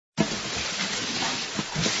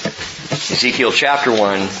Ezekiel chapter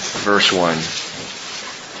 1, verse 1.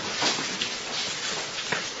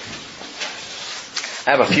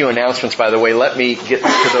 I have a few announcements, by the way. Let me get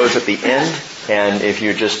to those at the end. And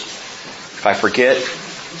if I forget,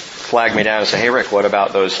 flag me down and say, hey Rick, what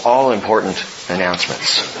about those all-important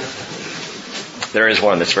announcements? There is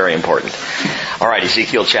one that's very important. All right,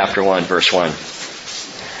 Ezekiel chapter 1, verse 1.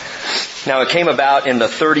 Now it came about in the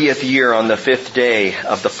 30th year on the 5th day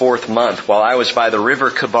of the 4th month, while I was by the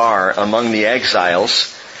river Kebar among the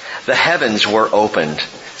exiles, the heavens were opened,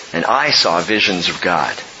 and I saw visions of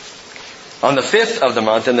God. On the 5th of the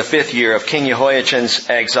month, in the 5th year of King Jehoiachin's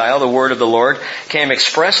exile, the word of the Lord came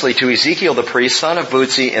expressly to Ezekiel the priest, son of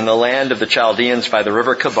Buzi, in the land of the Chaldeans by the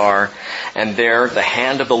river Kebar, and there the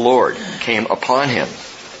hand of the Lord came upon him.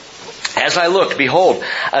 As I looked, behold,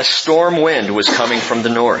 a storm wind was coming from the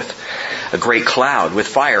north, a great cloud with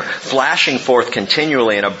fire flashing forth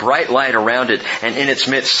continually, and a bright light around it, and in its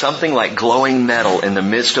midst something like glowing metal in the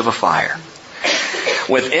midst of a fire.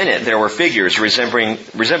 Within it there were figures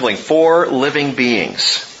resembling 4 living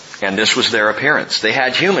beings, and this was their appearance. They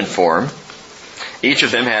had human form. Each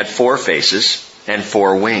of them had 4 faces and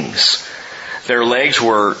 4 wings. Their legs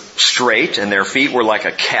were straight, and their feet were like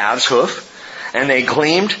a calf's hoof, and they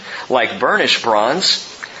gleamed like burnished bronze.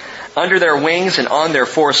 Under their wings and on their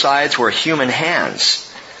 4 sides were human hands.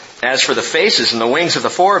 As for the faces and the wings of the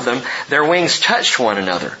 4 of them, their wings touched one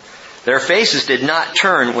another. Their faces did not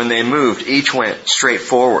turn when they moved. Each went straight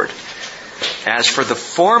forward. As for the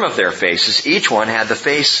form of their faces, each one had the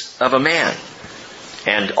face of a man.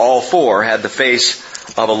 And all 4 had the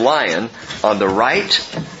face of a lion on the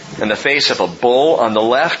right, and the face of a bull on the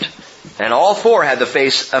left, and all 4 had the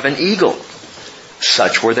face of an eagle.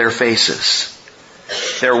 Such were their faces.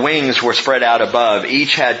 Their wings were spread out above.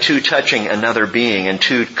 Each had 2 touching another being, and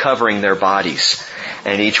 2 covering their bodies.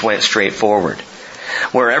 And each went straight forward.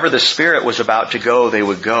 Wherever the Spirit was about to go, they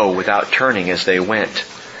would go without turning as they went.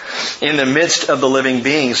 In the midst of the living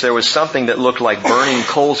beings, there was something that looked like burning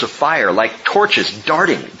coals of fire, like torches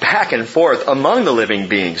darting back and forth among the living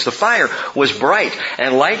beings. The fire was bright,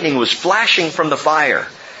 and lightning was flashing from the fire.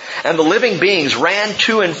 And the living beings ran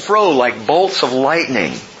to and fro like bolts of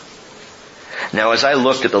lightning. Now as I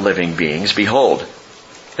looked at the living beings, behold,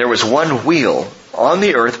 there was one wheel on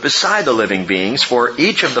the earth beside the living beings for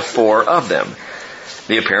each of the 4 of them.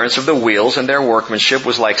 The appearance of the wheels and their workmanship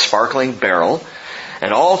was like sparkling beryl,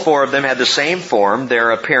 and all 4 of them had the same form,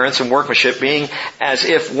 their appearance and workmanship being as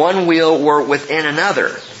if one wheel were within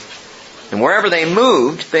another. And wherever they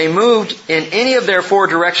moved in any of their 4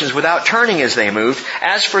 directions without turning as they moved.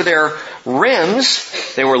 As for their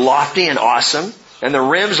rims, they were lofty and awesome, and the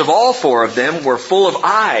rims of all 4 of them were full of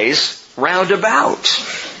eyes round about.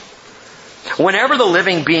 Whenever the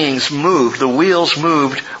living beings moved, the wheels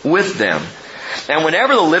moved with them. And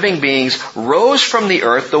whenever the living beings rose from the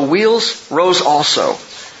earth, the wheels rose also.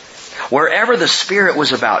 Wherever the Spirit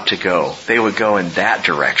was about to go, they would go in that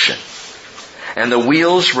direction. And the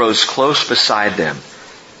wheels rose close beside them,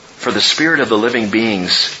 for the Spirit of the living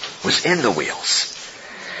beings was in the wheels.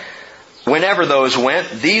 Whenever those went,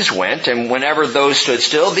 these went, and whenever those stood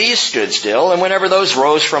still, these stood still, and whenever those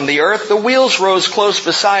rose from the earth, the wheels rose close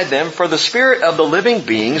beside them, for the Spirit of the living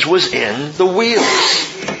beings was in the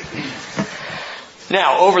wheels.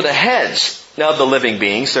 Now, over the heads of the living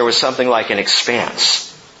beings, there was something like an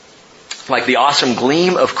expanse, like the awesome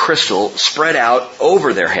gleam of crystal spread out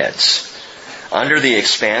over their heads. Under the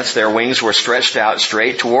expanse, their wings were stretched out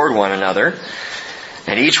straight toward one another,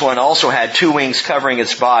 and each one also had 2 wings covering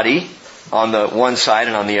its body on the one side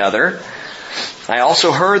and on the other. I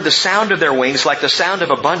also heard the sound of their wings like the sound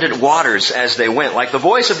of abundant waters as they went, like the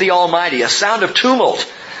voice of the Almighty, a sound of tumult,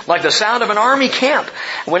 like the sound of an army camp.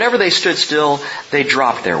 Whenever they stood still, they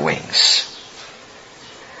dropped their wings.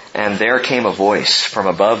 And there came a voice from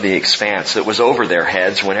above the expanse that was over their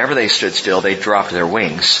heads. Whenever they stood still, they dropped their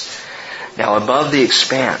wings. Now above the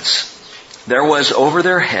expanse, there was over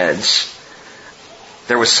their heads,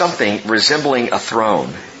 there was something resembling a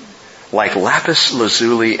throne, like lapis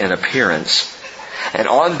lazuli in appearance. And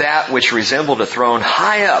on that which resembled a throne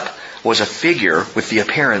high up was a figure with the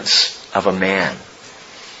appearance of a man.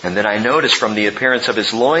 And then I noticed from the appearance of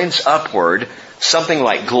his loins upward something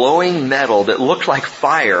like glowing metal that looked like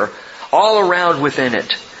fire all around within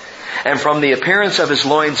it. And from the appearance of his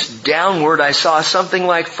loins downward I saw something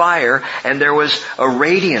like fire, and there was a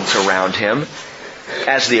radiance around him.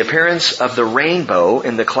 As the appearance of the rainbow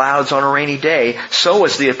in the clouds on a rainy day, so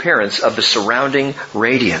was the appearance of the surrounding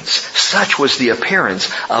radiance. Such was the appearance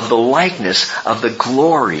of the likeness of the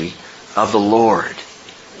glory of the Lord.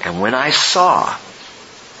 And when I saw,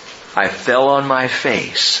 I fell on my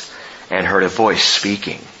face and heard a voice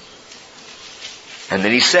speaking. And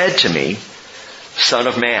then he said to me, Son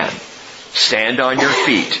of man, stand on your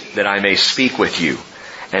feet that I may speak with you.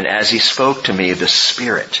 And as he spoke to me, the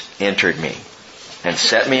Spirit entered me and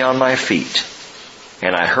set me on my feet.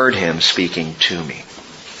 And I heard him speaking to me.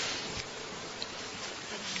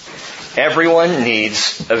 Everyone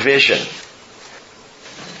needs a vision.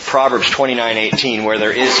 Proverbs 29:18, where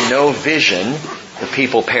there is no vision, the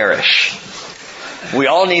people perish. We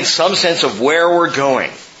all need some sense of where we're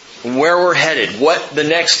going, where we're headed, what the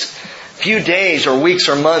next few days or weeks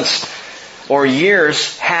or months or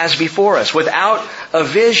years has before us. Without a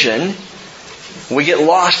vision, we get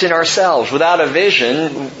lost in ourselves. Without a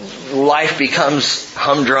vision, life becomes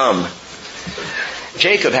humdrum.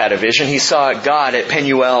 Jacob had a vision. He saw God at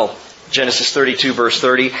Penuel, Genesis 32 verse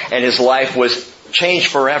 30, and his life was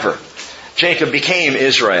changed forever. Jacob became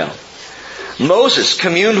Israel. Moses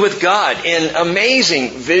communed with God in amazing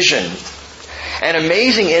vision and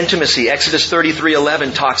amazing intimacy. Exodus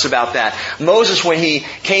 33:11 talks about that. Moses, when he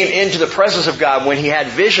came into the presence of God, when he had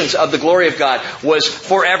visions of the glory of God, was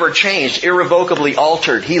forever changed, irrevocably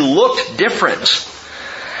altered. He looked different.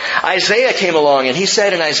 Isaiah came along and he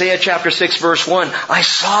said in Isaiah chapter 6 verse 1, I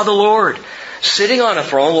saw the Lord sitting on a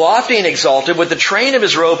throne, lofty and exalted, with the train of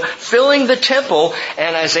his robe filling the temple,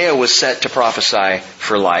 and Isaiah was set to prophesy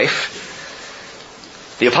for life.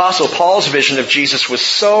 The Apostle Paul's vision of Jesus was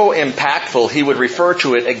so impactful, he would refer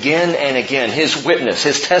to it again and again. His witness,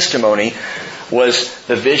 his testimony, was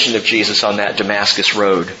the vision of Jesus on that Damascus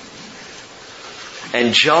road.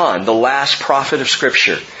 And John, the last prophet of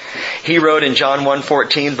Scripture, he wrote in John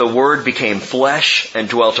 1:14, the Word became flesh and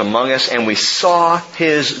dwelt among us, and we saw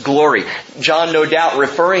His glory. John, no doubt,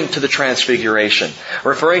 referring to the Transfiguration,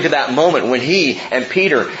 referring to that moment when he and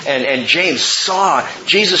Peter and James saw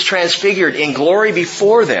Jesus transfigured in glory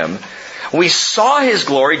before them. We saw His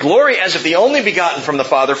glory, glory as of the only begotten from the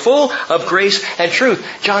Father, full of grace and truth.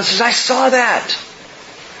 John says, I saw that.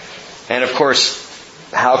 And of course,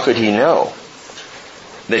 how could he know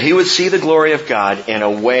that he would see the glory of God in a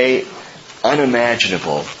way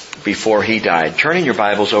unimaginable before he died? Turn in your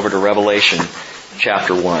Bibles over to Revelation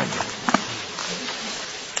chapter 1.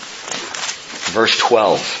 Verse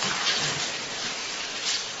 12.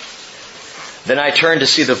 Then I turned to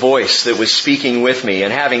see the voice that was speaking with me,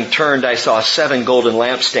 and having turned I saw 7 golden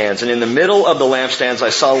lampstands, and in the middle of the lampstands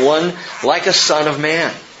I saw one like a son of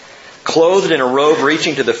man, clothed in a robe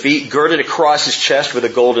reaching to the feet, girded across his chest with a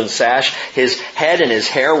golden sash. His head and his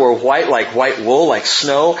hair were white like white wool, like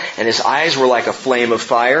snow, and his eyes were like a flame of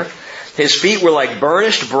fire. His feet were like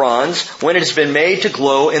burnished bronze when it has been made to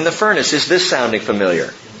glow in the furnace. Is this sounding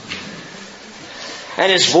familiar? And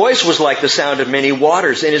his voice was like the sound of many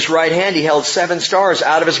waters. In his right hand he held 7 stars.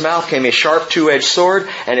 Out of his mouth came a sharp 2-edged sword,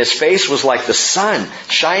 and his face was like the sun,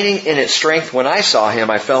 shining in its strength. When I saw him,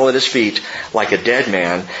 I fell at his feet like a dead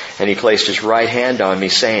man, and he placed his right hand on me,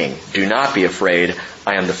 saying, Do not be afraid.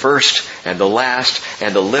 I am the first and the last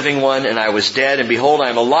and the living one, and I was dead, and behold, I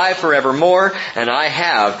am alive forevermore, and I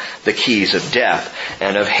have the keys of death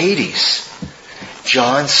and of Hades.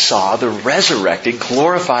 John saw the resurrected,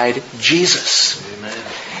 glorified Jesus. Amen.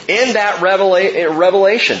 In that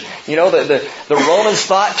revelation, you know, the Romans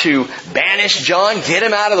thought to banish John, get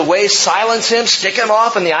him out of the way, silence him, stick him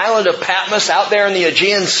off in the island of Patmos out there in the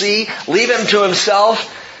Aegean Sea, leave him to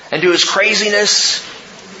himself and to his craziness.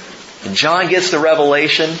 And John gets the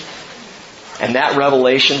revelation, and that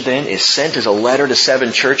revelation then is sent as a letter to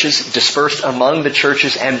 7 churches, dispersed among the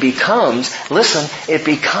churches, and becomes, listen, it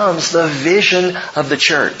becomes the vision of the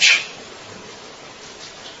church.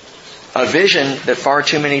 A vision that far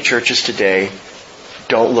too many churches today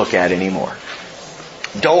don't look at anymore.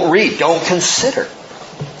 Don't read, don't consider.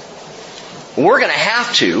 We're going to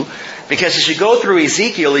have to, because as you go through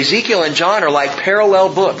Ezekiel and John are like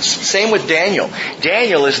parallel books. Same with Daniel.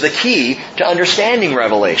 Daniel is the key to understanding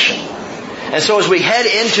Revelation. And so as we head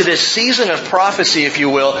into this season of prophecy, if you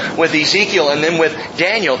will, with Ezekiel and then with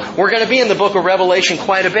Daniel, we're going to be in the book of Revelation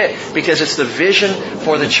quite a bit because it's the vision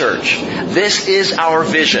for the church. This is our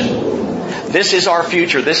vision. This is our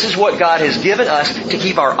future. This is what God has given us to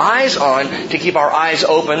keep our eyes on, to keep our eyes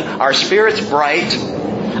open, our spirits bright,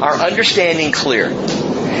 our understanding clear.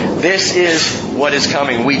 This is what is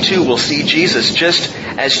coming. We too will see Jesus just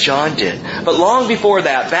as John did. But long before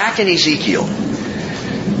that, back in Ezekiel,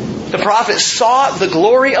 the prophet saw the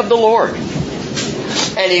glory of the Lord.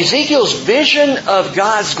 And Ezekiel's vision of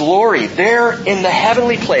God's glory there in the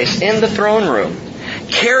heavenly place, in the throne room,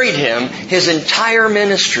 carried him his entire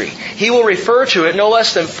ministry. He will refer to it no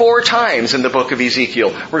less than 4 times in the book of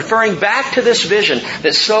Ezekiel, referring back to this vision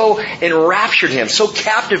that so enraptured him, so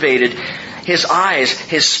captivated his eyes,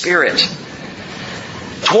 his spirit.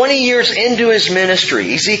 20 years into his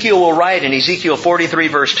ministry, Ezekiel will write in Ezekiel 43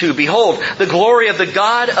 verse 2, "Behold, the glory of the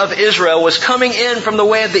God of Israel was coming in from the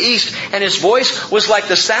way of the east, and his voice was like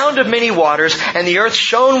the sound of many waters, and the earth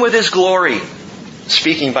shone with his glory."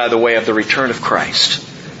 Speaking, by the way, of the return of Christ.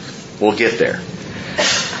 We'll get there.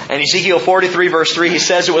 And Ezekiel 43 verse 3, he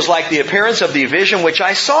says, "It was like the appearance of the vision which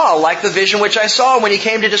I saw, like the vision which I saw when he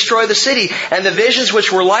came to destroy the city, and the visions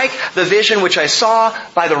which were like the vision which I saw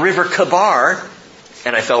by the river Kabar,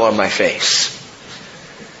 and I fell on my face."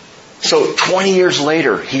 So 20 years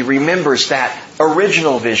later, he remembers that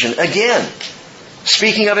original vision again.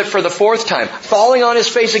 Speaking of it for the fourth time, falling on his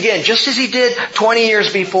face again, just as he did 20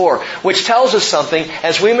 years before, which tells us something.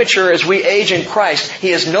 As we mature, as we age in Christ,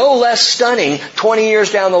 he is no less stunning 20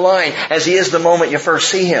 years down the line as he is the moment you first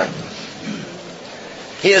see him.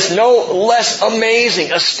 He is no less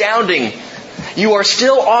amazing, astounding. You are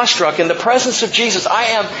still awestruck in the presence of Jesus. I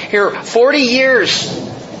am here 40 years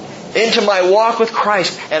into my walk with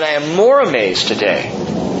Christ, and I am more amazed today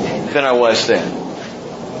than I was then.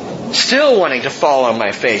 Still wanting to fall on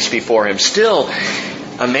my face before him. Still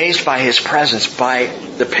amazed by his presence, by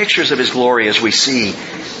the pictures of his glory as we see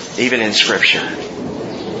even in Scripture.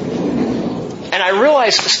 And I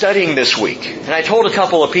realized studying this week, and I told a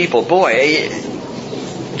couple of people, boy,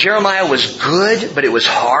 Jeremiah was good, but it was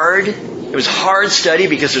hard. It was hard study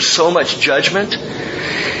because there's so much judgment.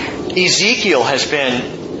 Ezekiel has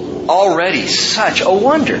been already such a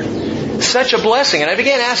wonder. Such a blessing. And I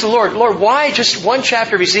began to ask the Lord, why just one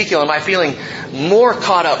chapter of Ezekiel am I feeling more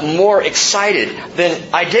caught up, more excited than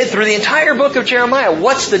I did through the entire book of Jeremiah?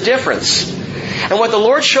 What's the difference? And what the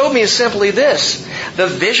Lord showed me is simply this. The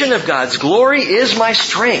vision of God's glory is my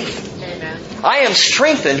strength. Amen. I am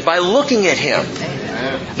strengthened by looking at Him.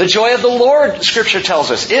 Amen. The joy of the Lord, Scripture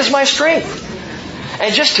tells us, is my strength.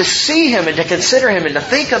 And just to see Him and to consider Him and to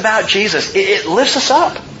think about Jesus, it lifts us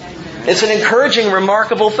up. It's an encouraging,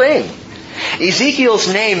 remarkable thing.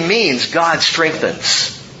 Ezekiel's name means God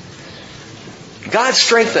strengthens. God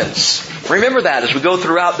strengthens. Remember that as we go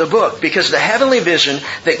throughout the book, because the heavenly vision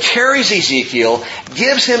that carries Ezekiel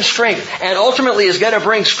gives him strength and ultimately is going to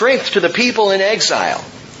bring strength to the people in exile.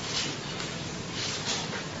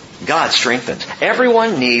 God strengthens.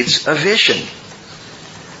 Everyone needs a vision.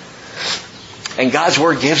 And God's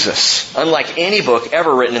Word gives us, unlike any book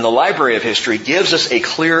ever written in the library of history, gives us a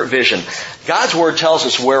clear vision. God's Word tells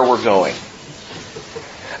us where we're going.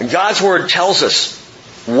 God's Word tells us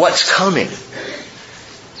what's coming.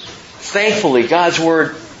 Thankfully, God's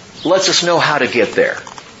Word lets us know how to get there.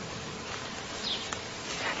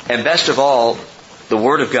 And best of all, the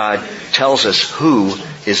Word of God tells us who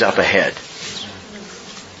is up ahead.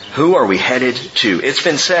 Who are we headed to? It's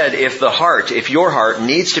been said, if your heart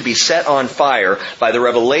needs to be set on fire by the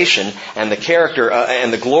revelation and the character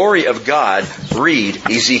and the glory of God,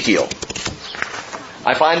 read Ezekiel.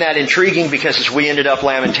 I find that intriguing because as we ended up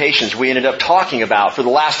Lamentations, we ended up talking about, for the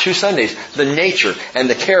last 2 Sundays, the nature and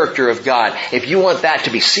the character of God. If you want that to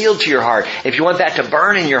be sealed to your heart, if you want that to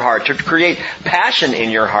burn in your heart, to create passion in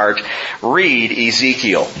your heart, read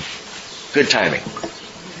Ezekiel. Good timing.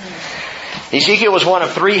 Ezekiel was one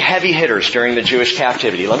of 3 heavy hitters during the Jewish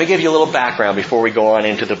captivity. Let me give you a little background before we go on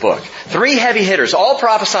into the book. 3 heavy hitters, all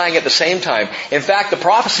prophesying at the same time. In fact, the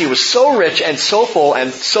prophecy was so rich and so full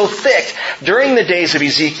and so thick during the days of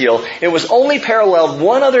Ezekiel, it was only paralleled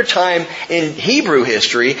one other time in Hebrew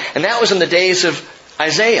history, and that was in the days of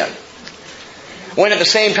Isaiah. When at the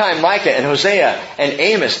same time Micah and Hosea and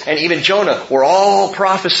Amos and even Jonah were all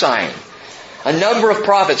prophesying. A number of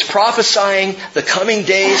prophets prophesying the coming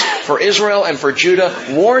days for Israel and for Judah,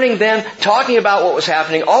 warning them, talking about what was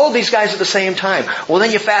happening, all of these guys at the same time. Well,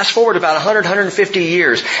 then you fast forward about 150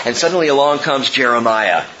 years, and suddenly along comes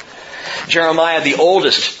Jeremiah. Jeremiah, the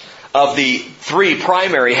oldest of the 3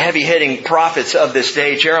 primary heavy-hitting prophets of this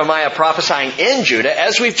day. Jeremiah prophesying in Judah,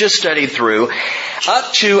 as we've just studied through,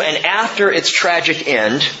 up to and after its tragic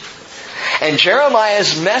end. And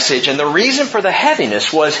Jeremiah's message, and the reason for the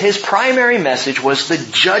heaviness was his primary message was the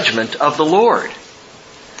judgment of the Lord.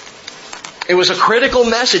 It was a critical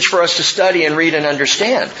message for us to study and read and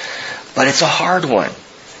understand. But it's a hard one.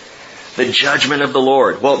 The judgment of the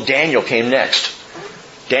Lord. Well, Daniel came next.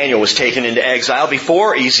 Daniel was taken into exile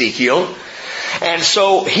before Ezekiel. And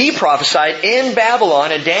so he prophesied in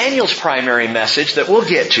Babylon, and Daniel's primary message that we'll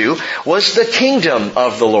get to was the kingdom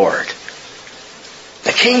of the Lord.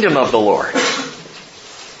 The kingdom of the Lord.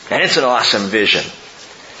 And it's an awesome vision.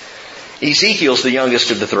 Ezekiel's the youngest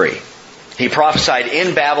of the 3. He prophesied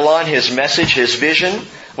in Babylon. His message, his vision,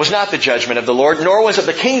 was not the judgment of the Lord, nor was it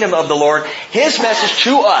the kingdom of the Lord. His message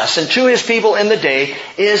to us and to His people in the day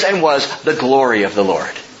is and was the glory of the Lord.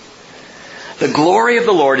 The glory of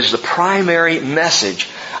the Lord is the primary message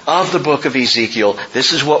of the book of Ezekiel.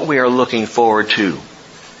 This is what we are looking forward to.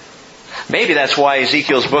 Maybe that's why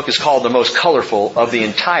Ezekiel's book is called the most colorful of the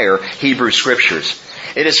entire Hebrew Scriptures.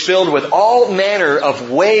 It is filled with all manner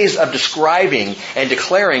of ways of describing and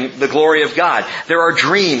declaring the glory of God. There are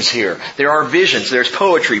dreams here. There are visions. There's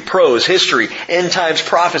poetry, prose, history, end times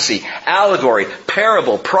prophecy, allegory,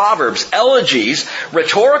 parable, proverbs, elegies,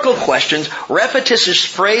 rhetorical questions, repetitious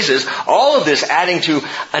phrases, all of this adding to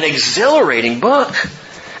an exhilarating book,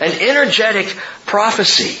 an energetic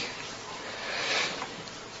prophecy.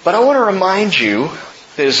 But I want to remind you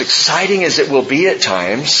that as exciting as it will be at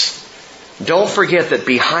times, don't forget that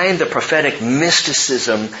behind the prophetic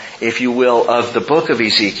mysticism, if you will, of the book of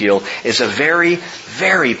Ezekiel is a very,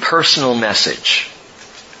 very personal message.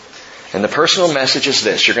 And the personal message is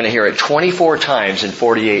this. You're going to hear it 24 times in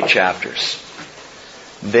 48 chapters.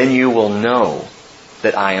 Then you will know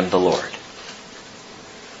that I am the Lord.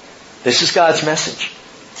 This is God's message.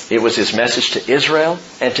 It was His message to Israel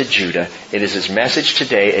and to Judah. It is His message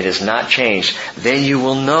today. It has not changed. Then you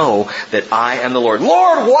will know that I am the Lord.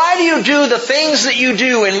 Lord, why do you do the things that you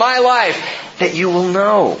do in my life? That you will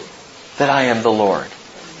know that I am the Lord.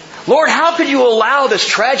 Lord, how could you allow this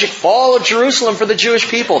tragic fall of Jerusalem for the Jewish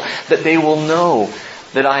people? That they will know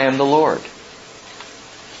that I am the Lord.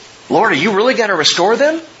 Lord, are you really going to restore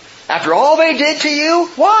them? After all they did to you?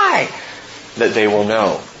 Why? That they will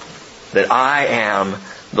know that I am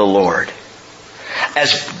the Lord.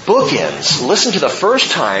 As bookends, listen to the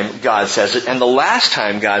first time God says it and the last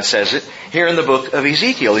time God says it here in the book of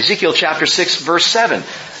Ezekiel. Ezekiel chapter 6 verse 7.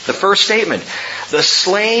 The first statement. The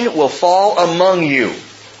slain will fall among you,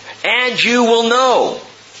 and you will know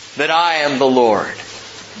that I am the Lord.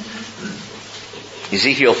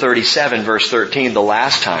 Ezekiel 37 verse 13, the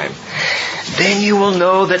last time. Then you will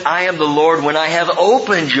know that I am the Lord when I have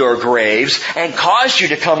opened your graves and caused you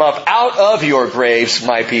to come up out of your graves,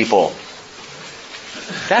 my people.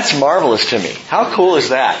 That's marvelous to me. How cool is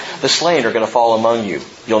that? The slain are going to fall among you.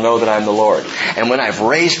 You'll know that I'm the Lord. And when I've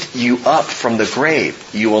raised you up from the grave,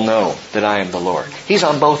 you will know that I am the Lord. He's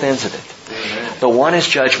on both ends of it. Amen. The one is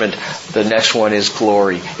judgment. The next one is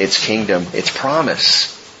glory. It's kingdom. It's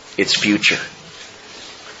promise. It's future.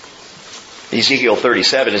 Ezekiel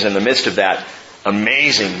 37 is in the midst of that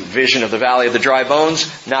amazing vision of the valley of the dry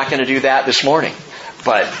bones. Not going to do that this morning,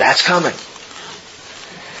 but that's coming.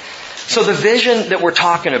 So the vision that we're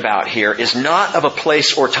talking about here is not of a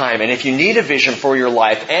place or time. And if you need a vision for your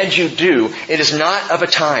life, and you do, it is not of a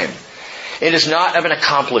time. It is not of an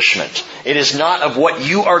accomplishment. It is not of what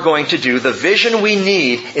you are going to do. The vision we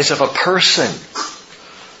need is of a person.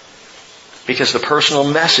 Because the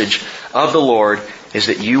personal message of the Lord is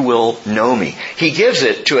that you will know me. He gives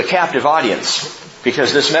it to a captive audience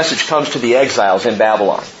because this message comes to the exiles in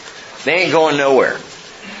Babylon. They ain't going nowhere.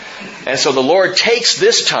 And so the Lord takes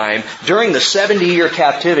this time during the 70-year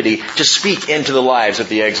captivity to speak into the lives of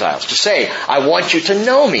the exiles. To say, I want you to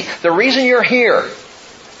know me. The reason you're here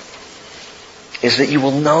is that you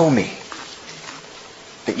will know me.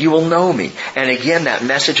 That you will know me. And again, that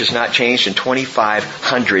message has not changed in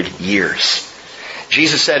 2,500 years.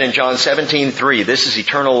 Jesus said in John 17:3, this is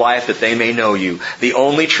eternal life, that they may know you, the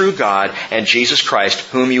only true God, and Jesus Christ,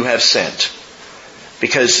 whom you have sent.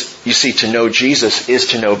 Because, you see, to know Jesus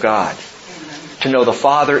is to know God. To know the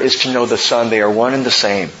Father is to know the Son. They are one and the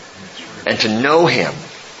same. And to know Him,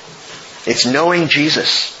 it's knowing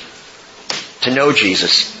Jesus. To know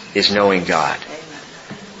Jesus is knowing God.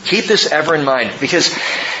 Keep this ever in mind, because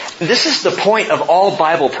this is the point of all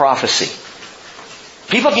Bible prophecy.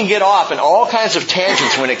 People can get off in all kinds of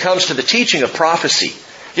tangents when it comes to the teaching of prophecy.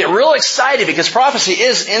 Get real excited because prophecy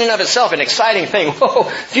is in and of itself an exciting thing. Whoa,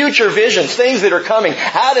 future visions, things that are coming.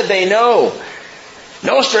 How did they know?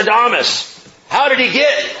 Nostradamus. How did he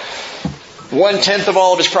get 1/10 of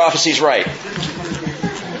all of his prophecies right?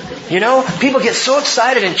 You know, people get so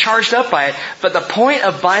excited and charged up by it, but the point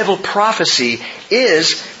of Bible prophecy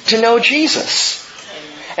is to know Jesus.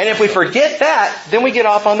 And if we forget that, then we get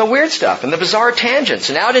off on the weird stuff and the bizarre tangents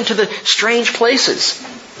and out into the strange places.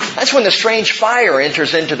 That's when the strange fire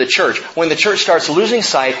enters into the church. When the church starts losing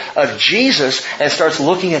sight of Jesus and starts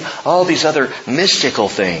looking at all these other mystical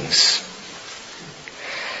things.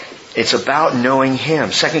 It's about knowing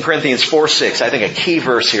Him. 2 Corinthians 4:6, I think a key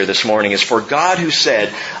verse here this morning is, for God who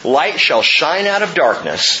said, light shall shine out of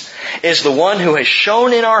darkness, is the one who has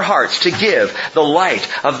shone in our hearts to give the light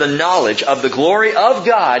of the knowledge of the glory of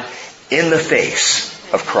God in the face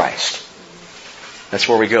of Christ. That's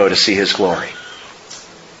where we go to see His glory.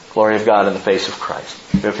 Glory of God in the face of Christ.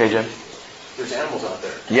 You okay, Jim? There's animals out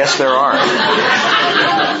there. Yes, there are.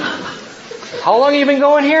 How long have you been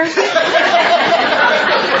going here?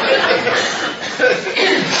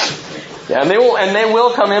 Yeah, and they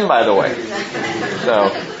will come in, by the way.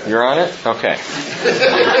 So, you're on it? Okay.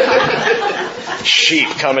 Sheep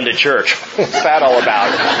coming to church. What's that all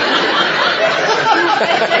about?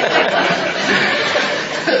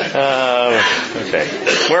 Okay.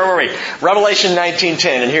 Where were we? Revelation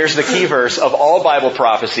 19:10, and here's the key verse of all Bible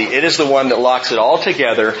prophecy. It is the one that locks it all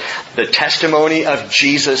together. The testimony of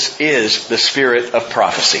Jesus is the spirit of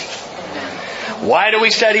prophecy. Why do we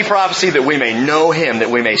study prophecy? That we may know Him, that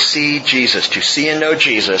we may see Jesus. To see and know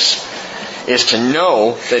Jesus is to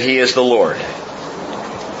know that He is the Lord.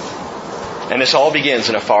 And this all begins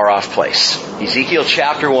in a far-off place. Ezekiel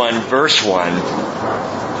chapter 1, verse 1.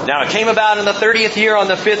 Now it came about in the 30th year on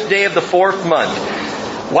the 5th day of the 4th month,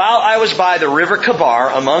 while I was by the river Kabar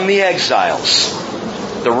among the exiles.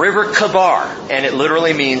 The river Kabar, and it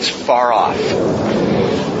literally means far off.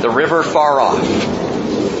 The river far off.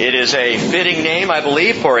 It is a fitting name, I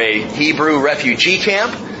believe, for a Hebrew refugee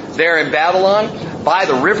camp there in Babylon. By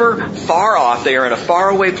the river far off, they are in a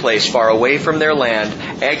faraway place, far away from their land,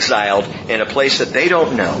 exiled in a place that they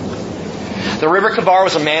don't know. The river Kabar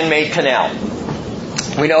was a man-made canal.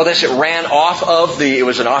 We know this. It ran it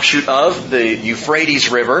was an offshoot of the Euphrates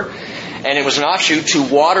River, and it was an offshoot to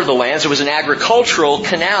water the lands. It was an agricultural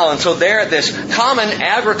canal, and so there, this common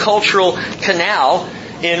agricultural canal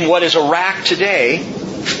in what is Iraq today,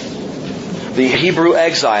 the Hebrew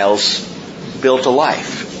exiles built a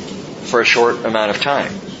life for a short amount of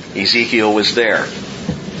time. Ezekiel was there.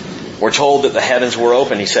 We're told that the heavens were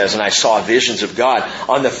open, he says, and I saw visions of God.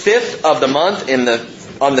 On the 5th of the month in the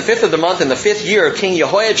 5th year of King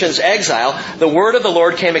Jehoiachin's exile, the word of the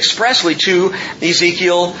Lord came expressly to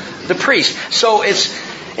Ezekiel the priest. So it's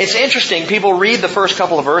interesting. People read the first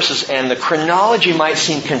couple of verses and the chronology might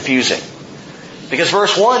seem confusing. Because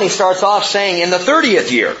verse 1, he starts off saying, in the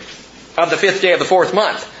 30th year of the 5th day of the 4th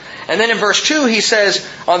month. And then in verse 2, he says,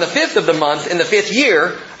 on the 5th of the month, in the 5th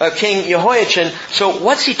year of King Jehoiachin. So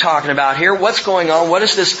what's he talking about here? What's going on? What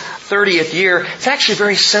is this 30th year? It's actually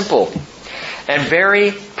very simple and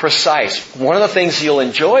very precise. One of the things you'll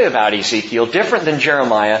enjoy about Ezekiel, different than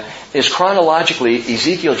Jeremiah, is chronologically,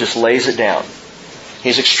 Ezekiel just lays it down.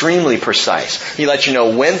 He's extremely precise. He lets you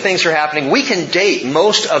know when things are happening. We can date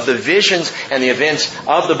most of the visions and the events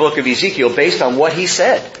of the book of Ezekiel based on what he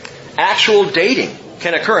said. Actual dating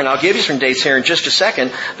can occur. And I'll give you some dates here in just a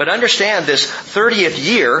second. But understand this 30th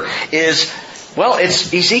year it's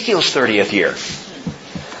Ezekiel's 30th year.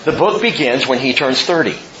 The book begins when he turns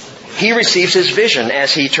 30. He receives his vision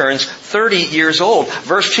as he turns 30 years old.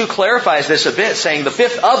 Verse 2 clarifies this a bit, saying the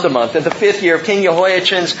 5th of the month in the 5th year of King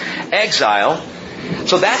Jehoiachin's exile.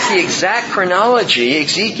 So that's the exact chronology.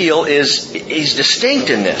 Ezekiel he's distinct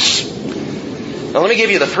in this. Now let me give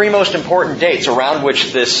you the three most important dates around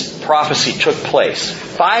which this prophecy took place.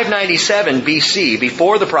 597 BC,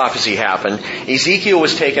 before the prophecy happened, Ezekiel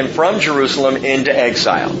was taken from Jerusalem into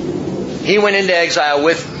exile. He went into exile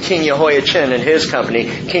with King Jehoiachin and his company,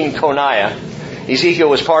 King Coniah. Ezekiel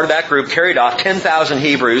was part of that group, carried off 10,000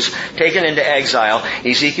 Hebrews, taken into exile.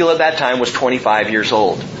 Ezekiel at that time was 25 years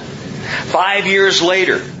old. 5 years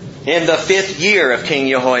later, in the 5th year of King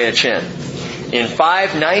Jehoiachin, in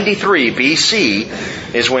 593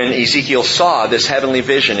 BC, is when Ezekiel saw this heavenly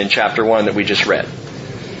vision in chapter 1 that we just read.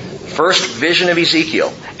 First vision of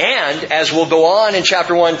Ezekiel. And as we'll go on in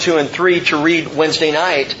chapter 1, 2, and 3 to read Wednesday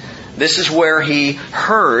night, this is where he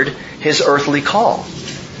heard his earthly call.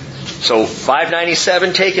 So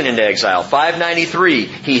 597 taken into exile. 593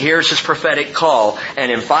 he hears his prophetic call. And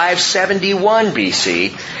in 571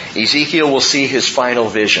 BC, Ezekiel will see his final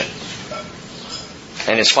vision.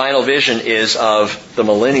 And his final vision is of the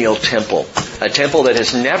millennial temple. A temple that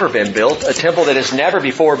has never been built. A temple that has never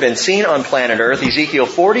before been seen on planet Earth. Ezekiel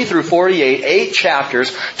 40 through 48, 8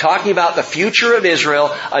 chapters, talking about the future of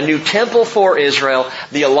Israel, a new temple for Israel,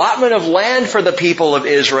 the allotment of land for the people of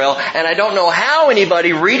Israel. And I don't know how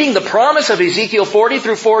anybody reading the promise of Ezekiel 40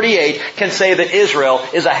 through 48 can say that Israel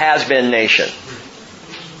is a has-been nation.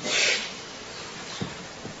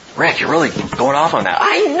 Rick, you're really going off on that.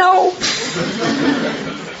 I know.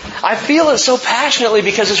 I feel it so passionately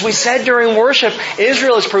because as we said during worship,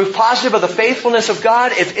 Israel is proof positive of the faithfulness of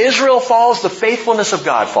God. If Israel falls, the faithfulness of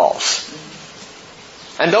God falls.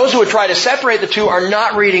 And those who would try to separate the two are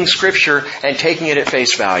not reading Scripture and taking it at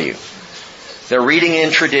face value. They're reading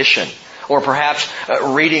in tradition, or perhaps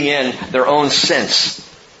reading in their own sense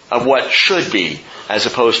of what should be as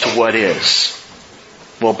opposed to what is.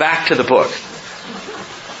 Well, back to the book.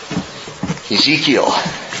 Ezekiel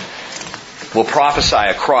will prophesy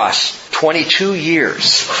across 22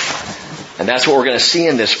 years. And that's what we're going to see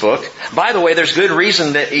in this book. By the way, there's good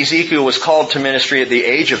reason that Ezekiel was called to ministry at the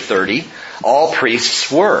age of 30. All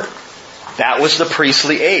priests were. That was the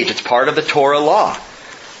priestly age. It's part of the Torah law.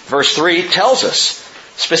 Verse 3 tells us,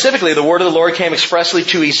 specifically, the word of the Lord came expressly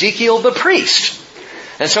to Ezekiel the priest.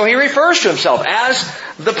 And so he refers to himself as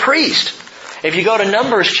the priest. If you go to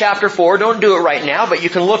Numbers chapter 4, don't do it right now, but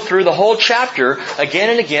you can look through the whole chapter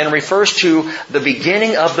again and again, refers to the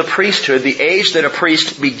beginning of the priesthood, the age that a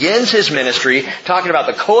priest begins his ministry, talking about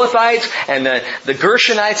the Kohathites and the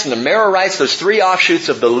Gershonites and the Merarites, those three offshoots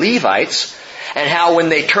of the Levites, and how when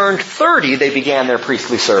they turned 30, they began their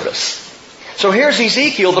priestly service. So here's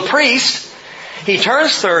Ezekiel, the priest. He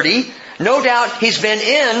turns 30. No doubt he's been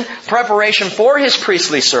in preparation for his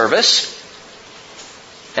priestly service.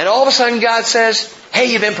 And all of a sudden God says, hey,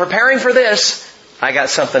 you've been preparing for this. I got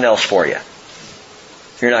something else for you.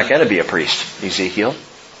 You're not going to be a priest, Ezekiel.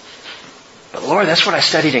 But Lord, that's what I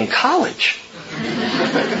studied in college.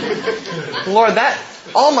 Lord,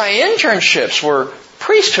 all my internships were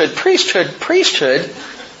priesthood.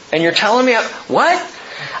 And you're telling me, what?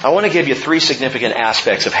 I want to give you 3 significant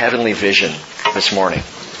aspects of heavenly vision this morning.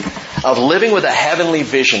 Of living with a heavenly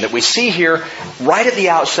vision that we see here right at the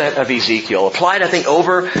outset of Ezekiel. Applied, I think,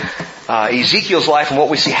 over Ezekiel's life and what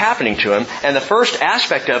we see happening to him. And the first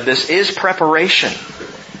aspect of this is preparation.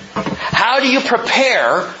 How do you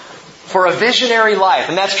prepare for a visionary life?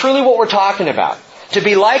 And that's truly what we're talking about. To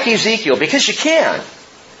be like Ezekiel, because you can.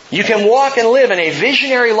 You can walk and live in a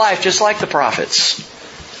visionary life just like the prophets.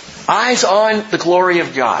 Eyes on the glory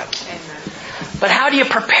of God. But how do you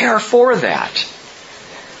prepare for that?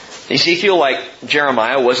 Ezekiel, like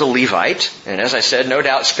Jeremiah, was a Levite, and as I said, no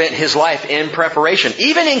doubt spent his life in preparation.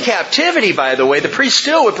 Even in captivity, by the way, the priest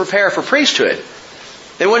still would prepare for priesthood.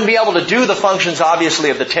 They wouldn't be able to do the functions, obviously,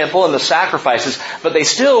 of the temple and the sacrifices, but they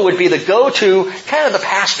still would be the go-to, kind of the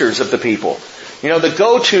pastors of the people. The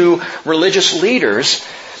go-to religious leaders.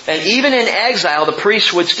 And even in exile, the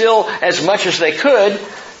priests would still, as much as they could,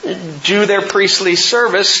 do their priestly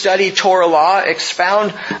service, study Torah law,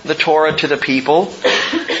 expound the Torah to the people.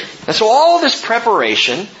 And so all of this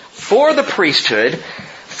preparation for the priesthood,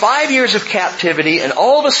 5 years of captivity, and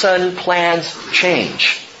all of a sudden plans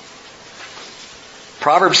change.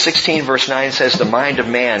 Proverbs 16 verse 9 says, the mind of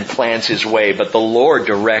man plans his way, but the Lord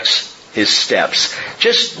directs his steps.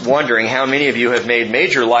 Just wondering how many of you have made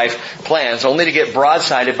major life plans only to get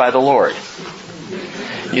broadsided by the Lord.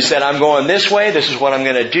 You said, I'm going this way, this is what I'm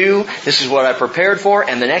going to do, this is what I prepared for,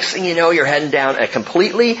 and the next thing you know, you're heading down a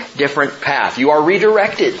completely different path. You are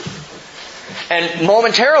redirected. And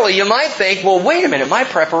momentarily you might think, well, wait a minute, my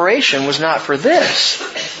preparation was not for this.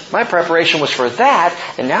 My preparation was for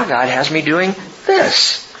that, and now God has me doing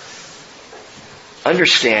this.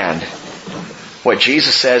 Understand what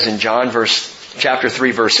Jesus says in John chapter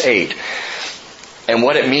 3, verse 8, and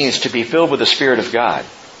what it means to be filled with the Spirit of God.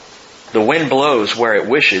 The wind blows where it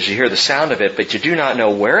wishes. You hear the sound of it, but you do not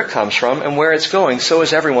know where it comes from and where it's going. So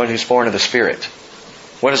is everyone who's born of the Spirit.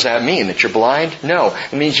 What does that mean? That you're blind? No.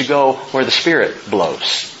 It means you go where the Spirit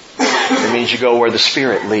blows. It means you go where the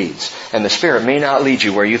Spirit leads. And the Spirit may not lead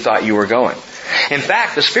you where you thought you were going. In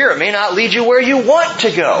fact, the Spirit may not lead you where you want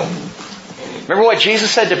to go. Remember what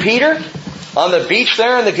Jesus said to Peter? On the beach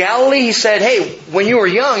there in the Galilee, He said, hey, when you were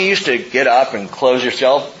young, you used to get up and clothe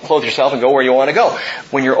yourself and go where you want to go.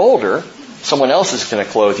 When you're older, someone else is going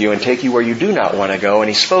to clothe you and take you where you do not want to go. And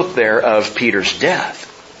He spoke there of Peter's death.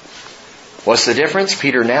 What's the difference?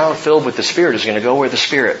 Peter, now filled with the Spirit, is going to go where the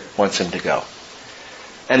Spirit wants him to go.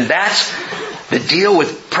 And that's the deal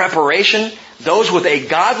with preparation. Those with a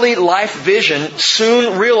godly life vision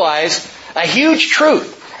soon realize a huge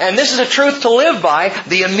truth. And this is a truth to live by.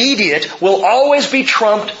 The immediate will always be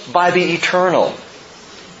trumped by the eternal.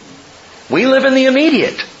 We live in the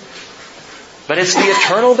immediate. But it's the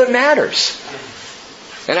eternal that matters.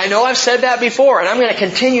 And I know I've said that before, and I'm going to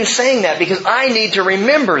continue saying that because I need to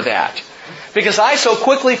remember that. Because I so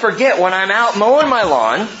quickly forget when I'm out mowing my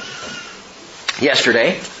lawn.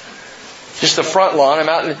 Yesterday, just the front lawn, I'm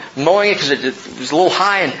out mowing it because it was a little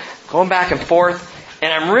high and going back and forth.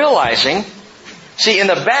 And I'm realizing, see, in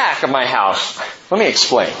the back of my house, let me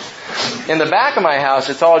explain. In the back of my house,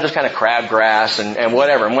 it's all just kind of crabgrass and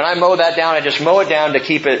whatever. And when I mow that down, I just mow it down to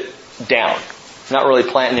keep it down. Not really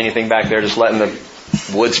planting anything back there, just letting the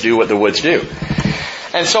woods do what the woods do.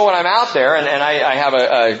 And so when I'm out there, and I have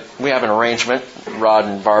we have an arrangement, Rod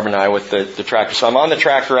and Barb and I, with the tractor. So I'm on the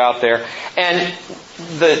tractor out there, and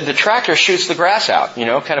the tractor shoots the grass out,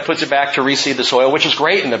 kind of puts it back to reseed the soil, which is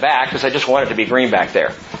great in the back because I just want it to be green back there.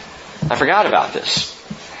 I forgot about this.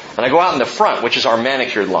 And I go out in the front, which is our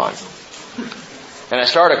manicured lawn. And I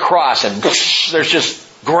start across, and there's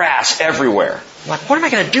just grass everywhere. I'm like, what am I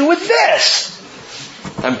going to do with this?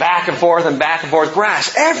 I'm back and forth,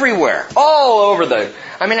 grass everywhere, all over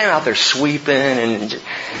I'm out there sweeping and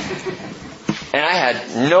I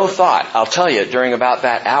had no thought, I'll tell you, during about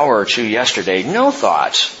that hour or two yesterday, no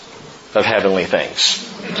thought of heavenly things.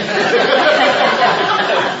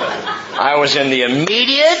 I was in the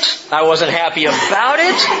immediate, I wasn't happy about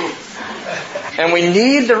it, and we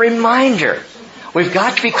need the reminder. We've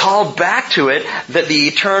got to be called back to it that the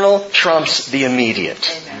eternal trumps the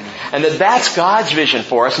immediate. And that's God's vision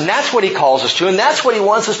for us, and that's what He calls us to, and that's what He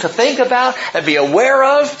wants us to think about and be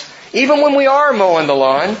aware of, even when we are mowing the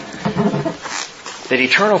lawn, that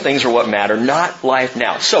eternal things are what matter, not life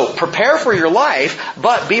now. So, prepare for your life,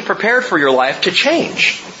 but be prepared for your life to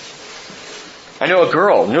change. I knew a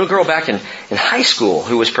girl back in high school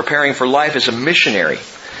who was preparing for life as a missionary.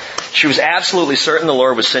 She was absolutely certain the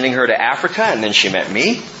Lord was sending her to Africa, and then she met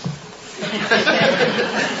me.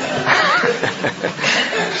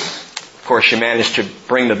 Of course, she managed to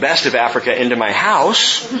bring the best of Africa into my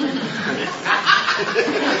house.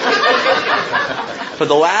 But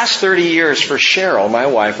the last 30 years for Cheryl, my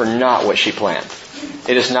wife, were not what she planned.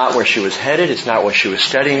 It is not where she was headed. It's not what she was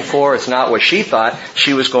studying for. It's not what she thought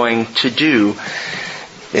she was going to do.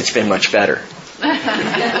 It's been much better.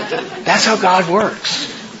 That's how God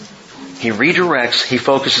works. He redirects. He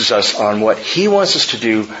focuses us on what He wants us to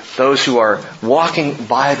do. Those who are walking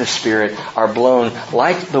by the Spirit are blown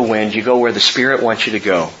like the wind. You go where the Spirit wants you to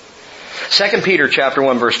go. 2 Peter chapter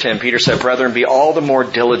 1 verse 10, Peter said, "Brethren, be all the more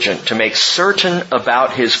diligent to make certain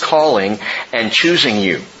about His calling and choosing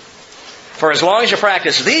you. For as long as you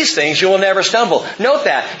practice these things, you will never stumble." Note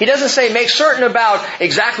that. He doesn't say make certain about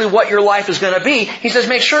exactly what your life is going to be. He says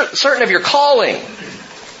make certain of your calling.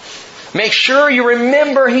 Make sure you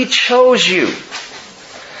remember He chose you.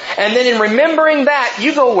 And then in remembering that,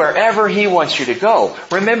 you go wherever He wants you to go.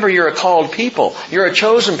 Remember, you're a called people. You're a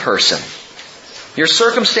chosen person. Your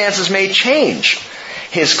circumstances may change.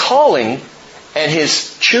 His calling and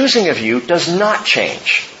His choosing of you does not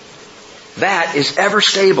change. That is ever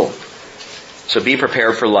stable. So be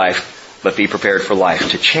prepared for life, but be prepared for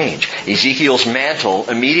life to change. Ezekiel's mantle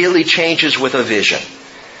immediately changes with a vision.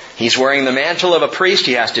 He's wearing the mantle of a priest.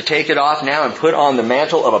 He has to take it off now and put on the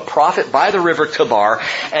mantle of a prophet by the river Kebar.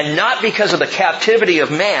 And not because of the captivity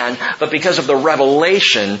of man, but because of the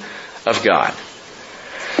revelation of God.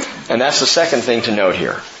 And that's the second thing to note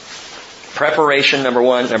here. Preparation, number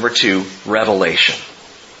one. Number two, revelation.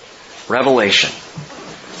 Revelation.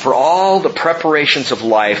 For all the preparations of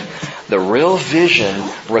life, the real vision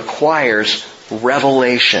requires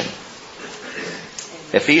revelation.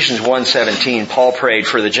 Ephesians 1:17, Paul prayed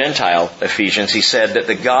for the Gentile Ephesians. He said that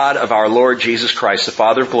the God of our Lord Jesus Christ, the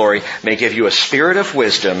Father of glory, may give you a spirit of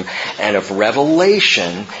wisdom and of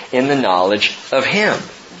revelation in the knowledge of Him.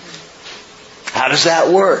 How does that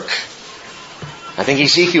work? I think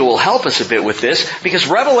Ezekiel will help us a bit with this, because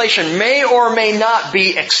revelation may or may not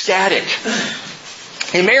be ecstatic.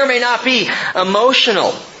 It may or may not be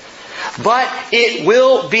emotional, but it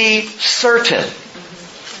will be certain.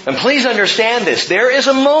 And please understand this. There is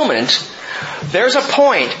a moment, there's a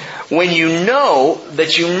point when you know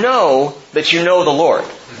that you know that you know the Lord.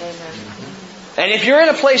 Amen. And if you're in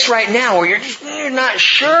a place right now where you're not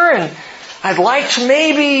sure, and I'd like to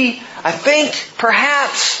maybe, I think,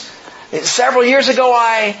 perhaps, several years ago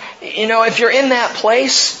if you're in that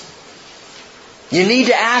place, you need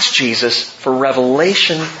to ask Jesus for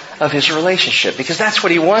revelation of His relationship, because that's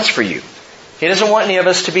what He wants for you. He doesn't want any of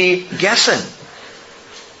us to be guessing.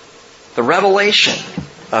 The revelation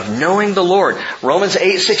of knowing the Lord. Romans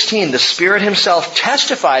 8:16, the Spirit Himself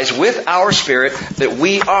testifies with our spirit that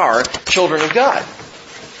we are children of God.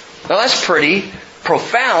 Now that's pretty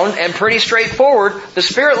profound and pretty straightforward. The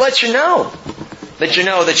Spirit lets you know that you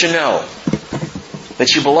know that you know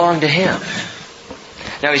that you belong to Him.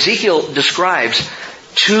 Now Ezekiel describes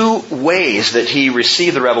two ways that he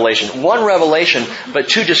received the revelation. One revelation, but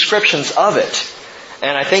two descriptions of it.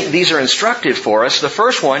 And I think these are instructive for us. The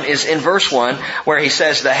first one is in verse 1, where he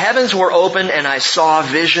says, "The heavens were open and I saw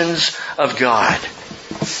visions of God."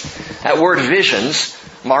 That word visions,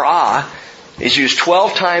 marah, is used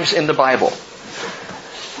 12 times in the Bible.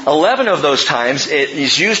 11 of those times it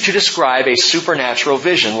is used to describe a supernatural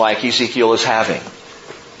vision like Ezekiel is having.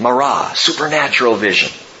 Marah, supernatural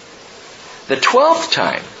vision. The 12th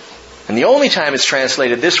time, and the only time it's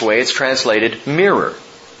translated this way, it's translated mirror.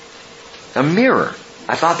 A mirror.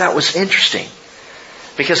 I thought that was interesting.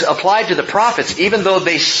 Because applied to the prophets, even though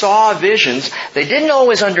they saw visions, they didn't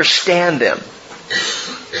always understand them.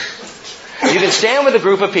 You can stand with a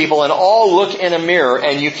group of people and all look in a mirror,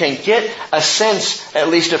 and you can get a sense, at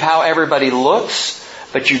least, of how everybody looks,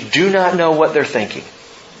 but you do not know what they're thinking.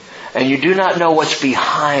 And you do not know what's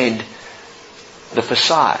behind the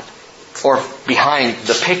facade, or behind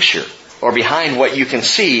the picture, or behind what you can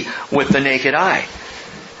see with the naked eye.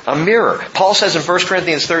 A mirror. Paul says in 1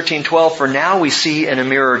 Corinthians 13:12, "For now we see in a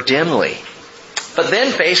mirror dimly, but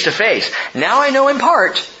then face to face. Now I know in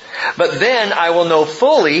part, but then I will know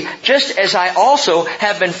fully, just as I also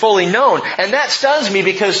have been fully known." And that stuns me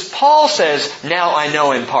because Paul says, "Now I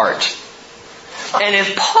know in part." And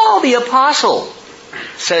if Paul the Apostle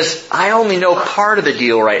says, "I only know part of the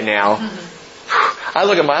deal right now," I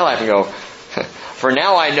look at my life and go, "For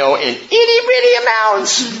now I know in itty bitty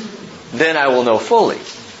amounts, then I will know fully."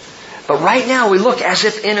 But right now we look as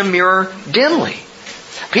if in a mirror dimly.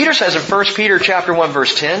 Peter says in 1 Peter chapter 1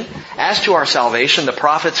 verse 10, "As to our salvation, the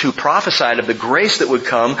prophets who prophesied of the grace that would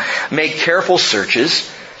come made careful searches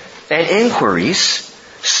and inquiries,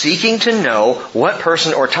 seeking to know what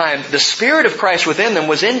person or time the Spirit of Christ within them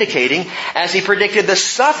was indicating as He predicted the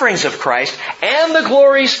sufferings of Christ and the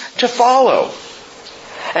glories to follow."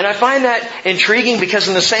 And I find that intriguing because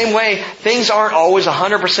in the same way, things aren't always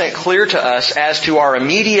 100% clear to us as to our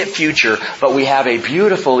immediate future, but we have a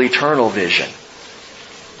beautiful eternal vision.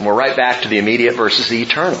 And we're right back to the immediate versus the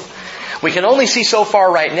eternal. We can only see so far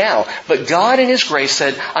right now, but God in His grace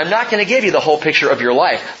said, "I'm not going to give you the whole picture of your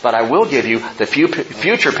life, but I will give you the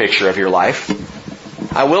future picture of your life.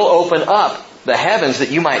 I will open up the heavens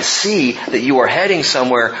that you might see that you are heading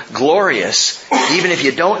somewhere glorious, even if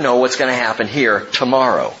you don't know what's going to happen here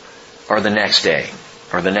tomorrow, or the next day,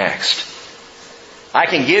 or the next." I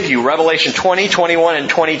can give you Revelation 20, 21, and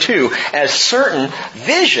 22 as certain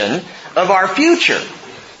vision of our future.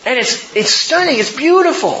 And it's stunning, it's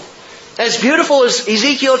beautiful. As beautiful as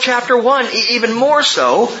Ezekiel chapter 1, even more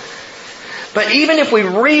so. But even if we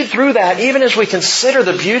read through that, even as we consider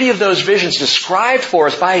the beauty of those visions described for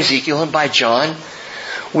us by Ezekiel and by John,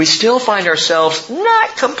 we still find ourselves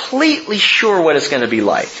not completely sure what it's going to be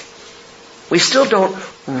like. We still don't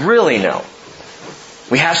really know.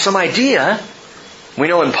 We have some idea. We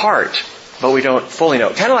know in part, but we don't fully know.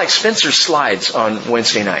 Kind of like Spencer's slides on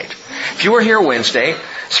Wednesday night. If you were here Wednesday,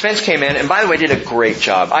 Spence came in and, by the way, did a great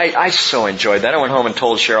job. I so enjoyed that. I went home and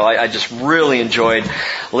told Cheryl I just really enjoyed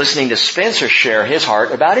listening to Spencer share his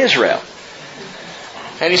heart about Israel.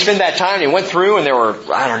 And he spent that time and he went through and there were,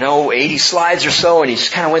 80 slides or so, and he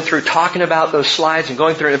just kind of went through talking about those slides and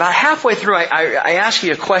going through it. About halfway through, I asked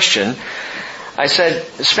you a question. I said,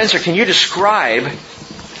 "Spencer, can you describe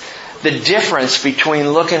the difference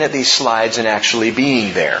between looking at these slides and actually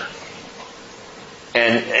being there?"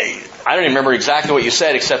 And I don't even remember exactly what you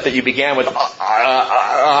said, except that you began with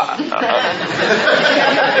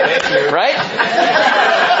right?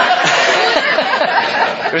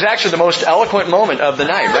 It was actually the most eloquent moment of the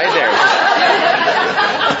night, right there.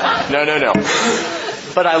 No.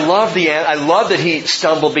 But I love that he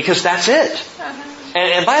stumbled, because that's it.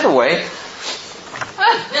 And by the way,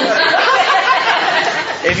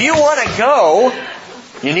 if you want to go,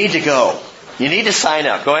 you need to go. You need to sign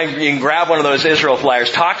up. Go ahead, you can grab one of those Israel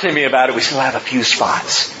flyers. Talk to me about it. We still have a few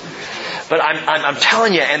spots. But I'm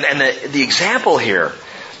telling you, and the example here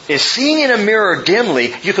is seeing in a mirror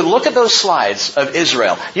dimly. You can look at those slides of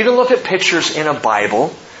Israel. You can look at pictures in a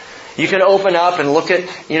Bible. You can open up and look at,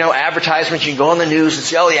 advertisements. You can go on the news and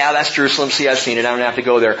say, "Oh yeah, that's Jerusalem. See, I've seen it. I don't have to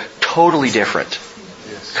go there." Totally different.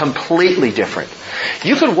 Yes. Completely different.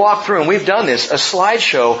 You could walk through, and we've done this, a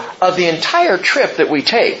slideshow of the entire trip that we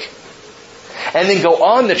take. And then go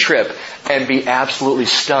on the trip and be absolutely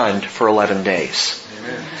stunned for 11 days.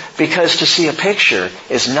 Amen. Because to see a picture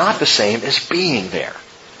is not the same as being there.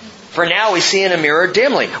 For now we see in a mirror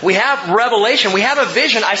dimly. We have revelation. We have a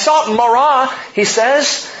vision. I saw it in Marah, he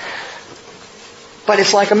says. But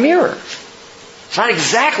it's like a mirror. It's not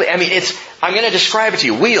exactly, I'm going to describe it to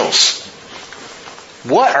you. Wheels.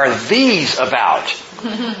 What are these about?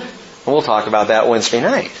 We'll talk about that Wednesday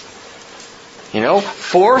night.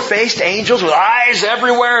 4-faced angels with eyes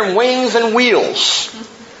everywhere and wings and wheels.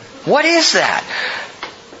 What is that?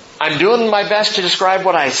 I'm doing my best to describe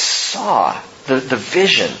what I saw, the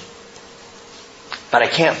vision. But I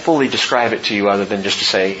can't fully describe it to you other than just to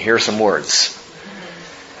say, here are some words.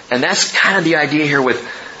 And that's kind of the idea here with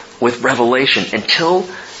Revelation. Until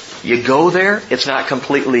you go there, it's not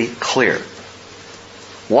completely clear.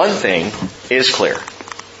 One thing is clear.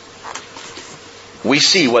 We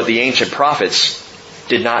see what the ancient prophets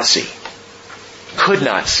did not see, could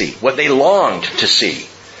not see, what they longed to see.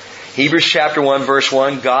 Hebrews chapter 1 verse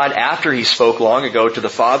 1, God, after He spoke long ago to the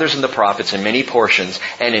fathers and the prophets in many portions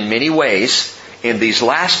and in many ways, in these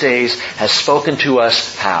last days has spoken to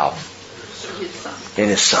us how? In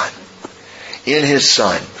His Son. In His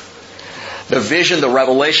Son. The vision, the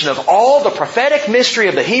revelation of all the prophetic mystery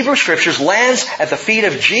of the Hebrew Scriptures lands at the feet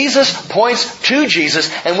of Jesus, points to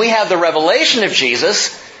Jesus, and we have the revelation of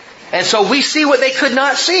Jesus. And so we see what they could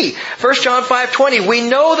not see. 1 John 5:20, we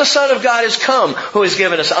know the Son of God is come, who has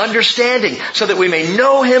given us understanding, so that we may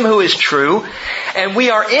know Him who is true. And we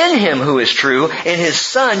are in Him who is true, in His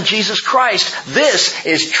Son, Jesus Christ. This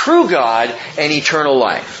is true God and eternal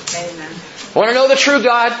life. Amen. Want to know the true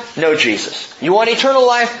God? Know Jesus. You want eternal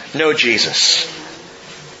life? Know Jesus.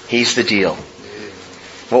 He's the deal.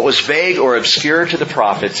 What was vague or obscure to the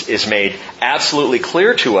prophets is made absolutely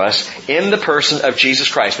clear to us in the person of Jesus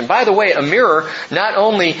Christ. And by the way, a mirror not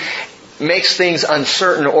only makes things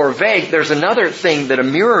uncertain or vague, there's another thing that a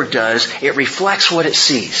mirror does. It reflects what it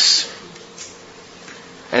sees.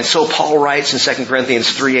 And so Paul writes in 2 Corinthians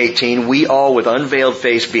 3:18, we all with unveiled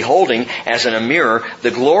face beholding as in a mirror the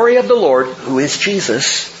glory of the Lord, who is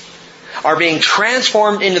Jesus, are being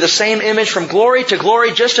transformed into the same image from glory to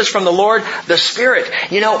glory, just as from the Lord, the Spirit.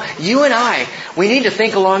 You know, you and I, we need to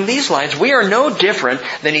think along these lines. We are no different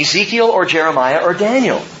than Ezekiel or Jeremiah or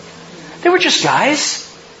Daniel. They were just guys.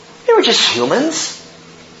 They were just humans.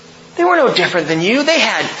 They were no different than you. They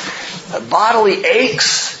had bodily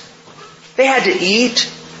aches. They had to eat.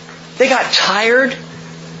 They got tired.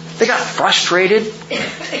 They got frustrated.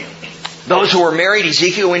 Those who were married,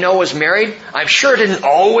 Ezekiel we know was married. I'm sure didn't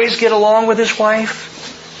always get along with his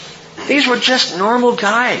wife. These were just normal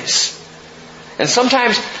guys. And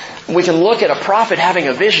sometimes we can look at a prophet having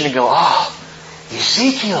a vision and go,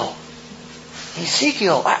 Ezekiel,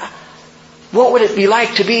 what would it be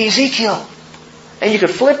like to be Ezekiel? And you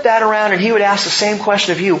could flip that around and he would ask the same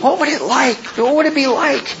question of you. What would it like? What would it be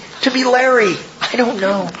like to be Larry? I don't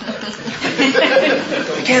know.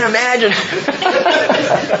 I can't imagine.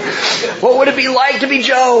 What would it be like to be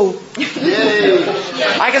Joe?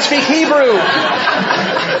 I can speak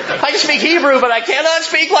Hebrew. But I cannot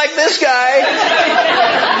speak like this guy.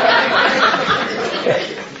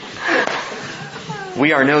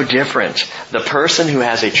 We are no different. The person who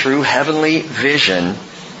has a true heavenly vision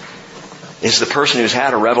is the person who's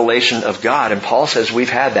had a revelation of God. And Paul says we've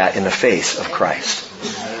had that in the face of Christ.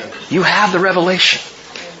 You have the revelation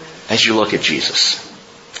as you look at Jesus.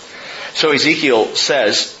 So Ezekiel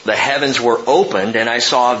says, the heavens were opened and I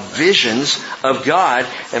saw visions of God.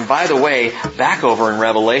 And by the way, back over in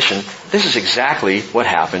Revelation, this is exactly what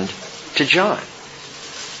happened to John.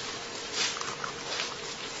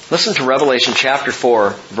 Listen to Revelation chapter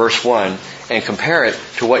 4, verse 1, and compare it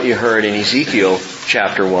to what you heard in Ezekiel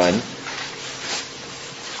chapter 1.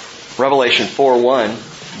 Revelation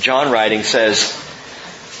 4:1, John writing says,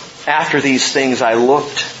 after these things I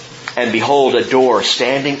looked, and behold, a door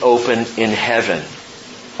standing open in heaven.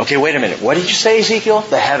 Okay, wait a minute. What did you say, Ezekiel?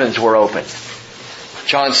 The heavens were open.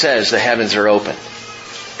 John says the heavens are open.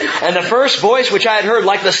 And the first voice which I had heard,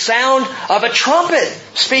 like the sound of a trumpet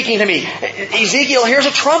speaking to me. Ezekiel hears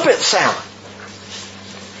a trumpet sound.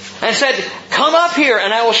 And said, come up here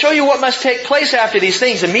and I will show you what must take place after these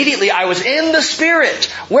things. Immediately I was in the Spirit.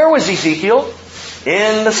 Where was Ezekiel?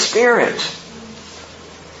 In the Spirit.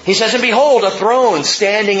 He says, and behold, a throne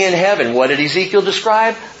standing in heaven. What did Ezekiel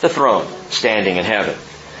describe? The throne standing in heaven.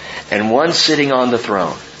 And one sitting on the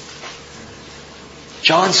throne.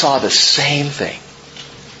 John saw the same thing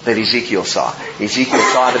that Ezekiel saw. Ezekiel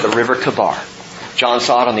saw it at the river Kabar. John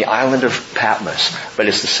saw it on the island of Patmos. But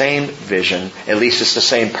it's the same vision. At least it's the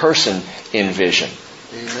same person in vision.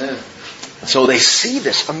 Amen. So they see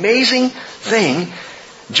this amazing thing.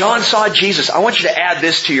 John saw Jesus. I want you to add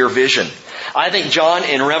this to your vision. I think John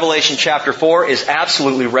in Revelation chapter 4 is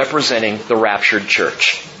absolutely representing the raptured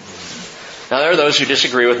church. Now there are those who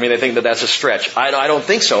disagree with me. They think that that's a stretch. I don't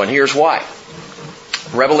think so, and here's why.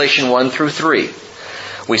 Revelation 1 through 3,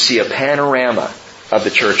 we see a panorama of the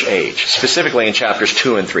church age, specifically in chapters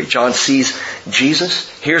 2 and 3. John sees Jesus,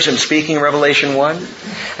 hears Him speaking in Revelation 1,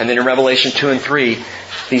 and then in Revelation 2 and 3,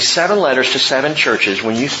 these 7 letters to 7 churches,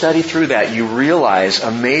 when you study through that, you realize,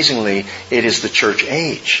 amazingly, it is the church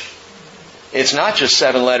age. It's not just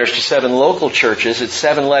 7 letters to 7 local churches, it's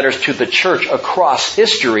 7 letters to the church across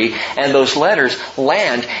history, and those letters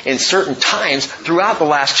land in certain times throughout the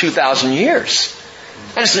last 2,000 years.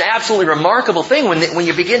 And it's an absolutely remarkable thing when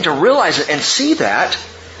you begin to realize it and see that.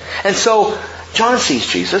 And so, John sees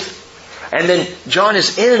Jesus, and then John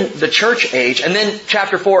is in the church age, and then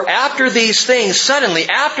chapter 4, after these things, suddenly,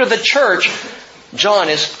 after the church, John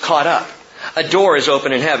is caught up. A door is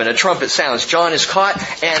open in heaven. A trumpet sounds. John is caught.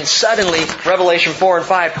 And suddenly, Revelation 4 and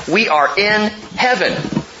 5, we are in heaven.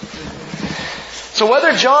 So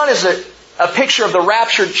whether John is a picture of the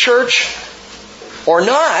raptured church or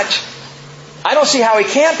not, I don't see how he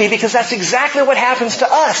can't be, because that's exactly what happens to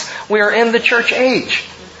us. We are in the church age.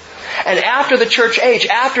 And after the church age,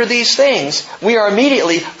 after these things, we are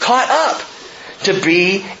immediately caught up to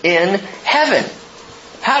be in heaven.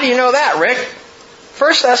 How do you know that, Rick?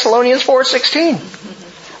 1 Thessalonians 4:16.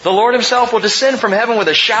 The Lord Himself will descend from heaven with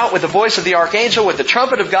a shout, with the voice of the archangel, with the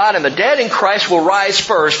trumpet of God, and the dead in Christ will rise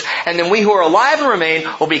first. And then we who are alive and remain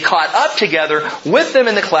will be caught up together with them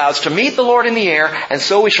in the clouds to meet the Lord in the air, and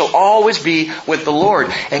so we shall always be with the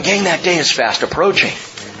Lord. And gang, that day is fast approaching.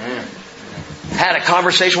 Amen. I had a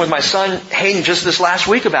conversation with my son Hayden just this last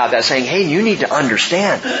week about that, saying, Hayden, you need to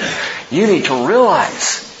understand. You need to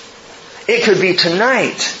realize it could be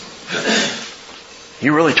tonight.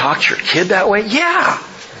 You really talk to your kid that way? Yeah.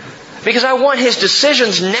 Because I want his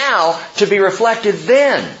decisions now to be reflected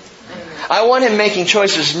then. I want him making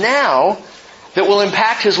choices now that will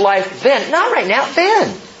impact his life then. Not right now,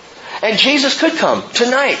 then. And Jesus could come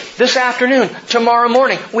tonight, this afternoon, tomorrow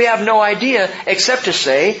morning. We have no idea, except to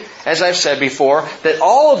say, as I've said before, that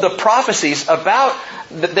all of the prophecies about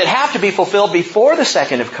that have to be fulfilled before the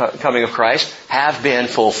second coming of Christ have been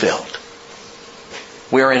fulfilled.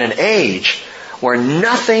 We are in an age where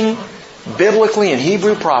nothing biblically in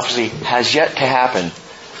Hebrew prophecy has yet to happen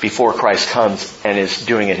before Christ comes and is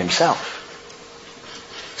doing it Himself.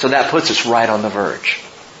 So that puts us right on the verge.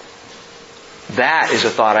 That is a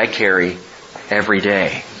thought I carry every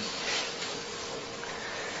day.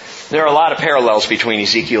 There are a lot of parallels between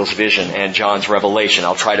Ezekiel's vision and John's revelation.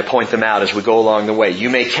 I'll try to point them out as we go along the way. You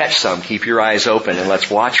may catch some. Keep your eyes open and let's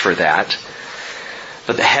watch for that.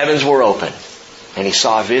 But the heavens were open, and he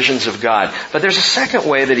saw visions of God. But there's a second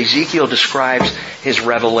way that Ezekiel describes his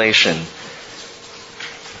revelation.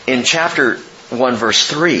 In chapter 1, verse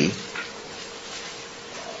 3,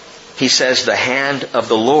 he says, the hand of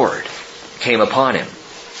the Lord came upon him.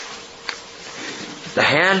 The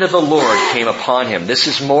hand of the Lord came upon him. This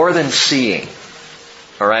is more than seeing.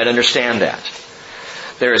 Alright, understand that.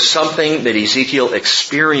 There is something that Ezekiel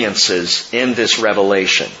experiences in this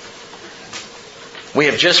revelation. We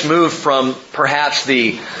have just moved from perhaps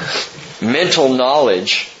the mental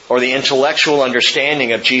knowledge or the intellectual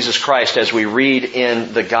understanding of Jesus Christ as we read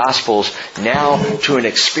in the Gospels now to an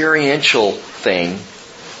experiential thing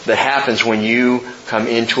that happens when you come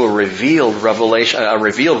into a revealed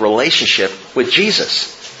relationship with Jesus.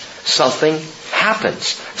 Something happens.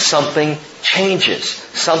 Something changes.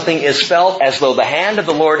 Something is felt as though the hand of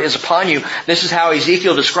the Lord is upon you. This is how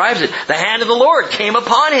Ezekiel describes it. The hand of the Lord came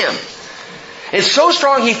upon him. It's so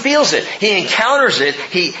strong he feels it. He encounters it.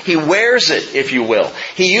 He wears it, if you will.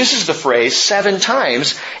 He uses the phrase 7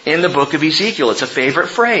 times in the book of Ezekiel. It's a favorite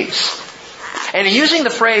phrase. And in using the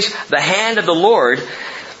phrase, the hand of the Lord,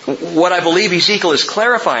 what I believe Ezekiel is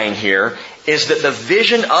clarifying here is that the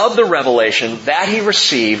vision of the revelation that he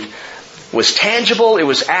received was tangible, it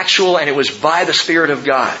was actual, and it was by the Spirit of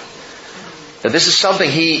God. Now, this is something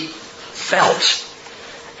he felt,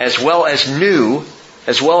 as well as knew,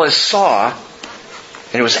 as well as saw,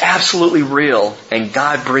 and it was absolutely real, and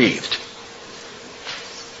God breathed.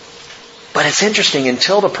 But it's interesting,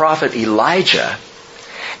 until the prophet Elijah,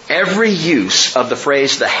 every use of the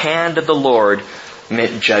phrase, the hand of the Lord,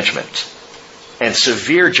 meant judgment. And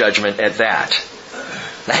severe judgment at that.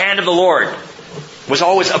 The hand of the Lord was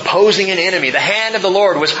always opposing an enemy. The hand of the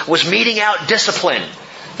Lord was meting out discipline.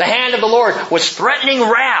 The hand of the Lord was threatening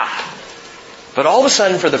wrath. But all of a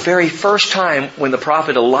sudden, for the very first time, when the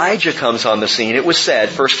prophet Elijah comes on the scene, it was said,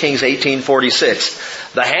 1 Kings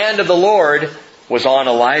 18:46, the hand of the Lord was on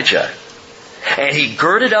Elijah. And he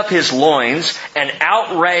girded up his loins and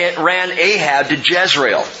outran Ahab to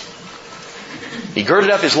Jezreel. He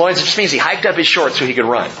girded up his loins. It just means he hiked up his shorts so he could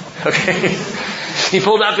run. Okay? He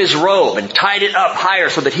pulled up his robe and tied it up higher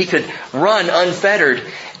so that he could run unfettered.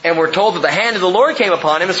 And we're told that the hand of the Lord came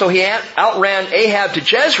upon him, and so he outran Ahab to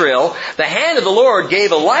Jezreel. The hand of the Lord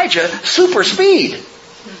gave Elijah super speed.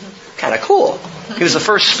 Kind of cool. He was the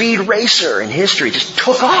first speed racer in history. Just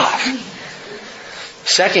took off.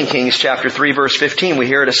 2 Kings chapter 3 verse 15, we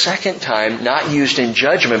hear it a second time, not used in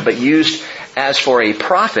judgment, but used as for a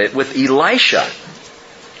prophet with Elisha.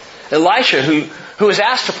 Elisha, who is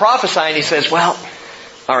asked to prophesy, and he says, well,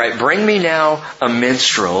 all right, bring me now a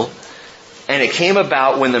minstrel. And it came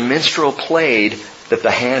about when the minstrel played that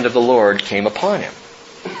the hand of the Lord came upon him.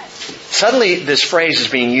 Suddenly, this phrase is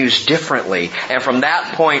being used differently. And from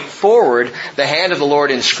that point forward, the hand of the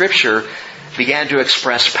Lord in Scripture began to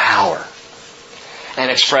express power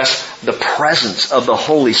and express the presence of the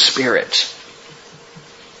Holy Spirit.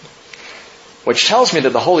 Which tells me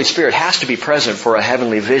that the Holy Spirit has to be present for a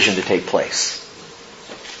heavenly vision to take place.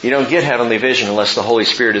 You don't get heavenly vision unless the Holy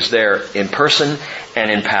Spirit is there in person and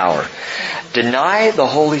in power. Deny the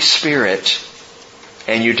Holy Spirit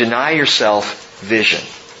and you deny yourself vision.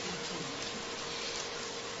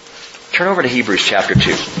 Turn over to Hebrews chapter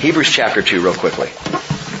 2. Hebrews chapter 2 real quickly.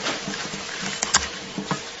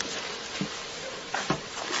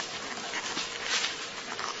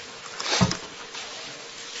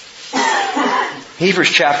 Hebrews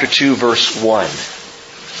chapter 2 verse 1.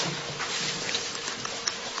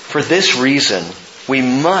 For this reason, we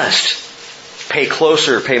must pay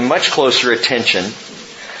much closer attention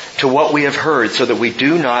to what we have heard so that we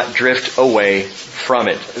do not drift away from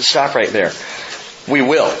it. Stop right there. We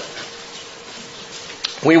will.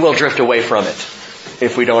 We will drift away from it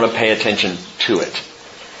if we don't pay attention to it.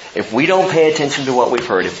 If we don't pay attention to what we've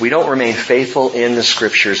heard, if we don't remain faithful in the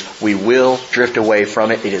Scriptures, we will drift away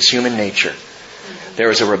from it. It is human nature. There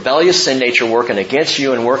is a rebellious sin nature working against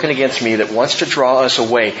you and working against me that wants to draw us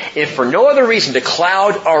away, if for no other reason to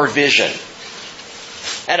cloud our vision.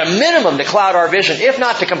 At a minimum to cloud our vision, if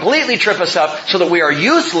not to completely trip us up so that we are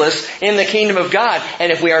useless in the kingdom of God.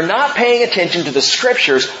 And if we are not paying attention to the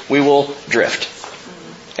Scriptures, we will drift.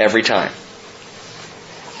 Every time.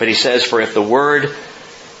 But he says, for if the word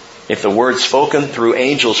spoken through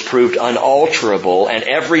angels proved unalterable, and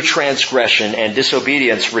every transgression and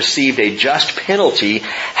disobedience received a just penalty,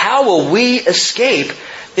 how will we escape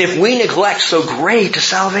if we neglect so great a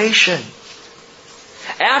salvation?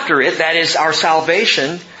 After it, that is our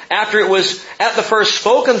salvation, after it was at the first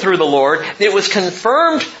spoken through the Lord, it was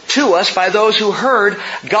confirmed to us by those who heard,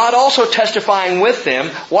 God also testifying with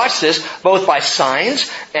them, watch this, both by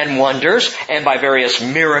signs and wonders, and by various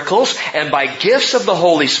miracles, and by gifts of the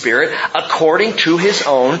Holy Spirit, according to His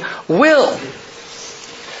own will.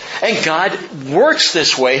 And God works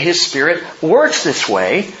this way, His Spirit works this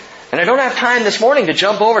way. And I don't have time this morning to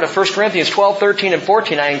jump over to 1 Corinthians 12, 13, and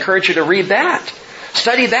 14. I encourage you to read that.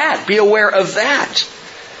 Study that. Be aware of that.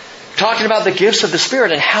 Talking about the gifts of the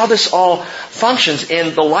Spirit and how this all functions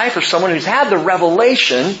in the life of someone who's had the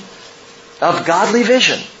revelation of godly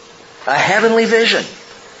vision, a heavenly vision.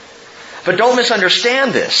 But don't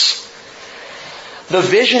misunderstand this. The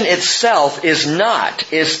vision itself is not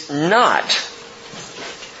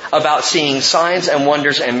about seeing signs and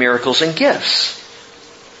wonders and miracles and gifts.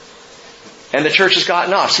 And the church has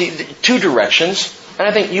gotten off. See, two directions. And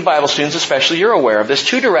I think you Bible students especially, you're aware of this.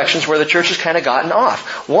 Two directions where the church has kind of gotten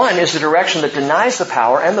off. One is the direction that denies the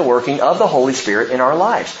power and the working of the Holy Spirit in our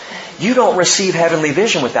lives. You don't receive heavenly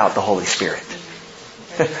vision without the Holy Spirit.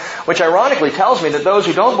 Which ironically tells me that those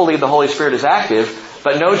who don't believe the Holy Spirit is active,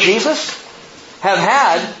 but know Jesus, have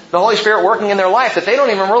had the Holy Spirit working in their life that they don't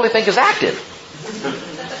even really think is active.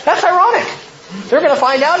 That's ironic. They're going to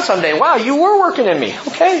find out someday, wow, you were working in me.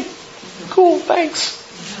 Okay, cool, thanks.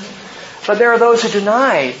 But there are those who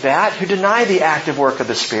deny that, who deny the active work of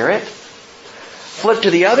the Spirit. Flip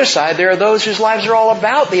to the other side, there are those whose lives are all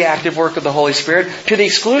about the active work of the Holy Spirit, to the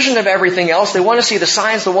exclusion of everything else. They want to see the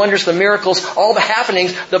signs, the wonders, the miracles, all the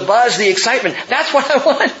happenings, the buzz, the excitement. That's what I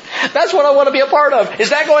want. That's what I want to be a part of.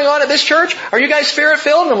 Is that going on at this church? Are you guys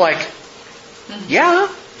Spirit-filled? And I'm like, yeah.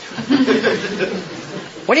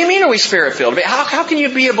 What do you mean are we Spirit-filled? How can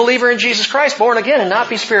you be a believer in Jesus Christ, born again, and not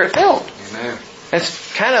be Spirit-filled? Amen.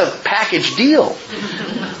 It's kind of a package deal.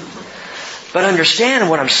 But understand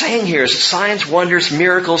what I'm saying here is signs, wonders,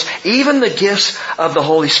 miracles, even the gifts of the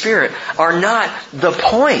Holy Spirit are not the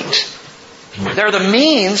point. They're the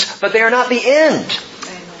means, but they are not the end.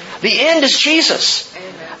 The end is Jesus.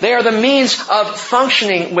 They are the means of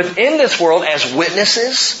functioning within this world as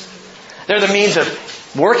witnesses. They're the means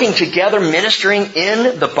of working together, ministering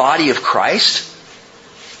in the body of Christ.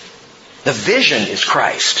 The vision is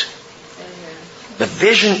Christ. The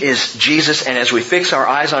vision is Jesus, and as we fix our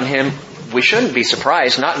eyes on Him, we shouldn't be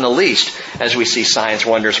surprised, not in the least, as we see signs,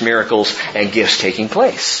 wonders, miracles, and gifts taking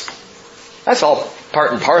place. That's all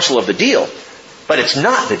part and parcel of the deal, but it's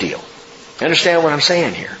not the deal. You understand what I'm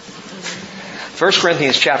saying here? 1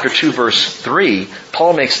 Corinthians chapter 2, verse 3,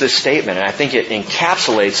 Paul makes this statement, and I think it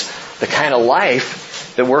encapsulates the kind of life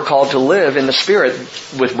that we're called to live in the Spirit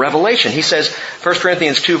with revelation. He says, 1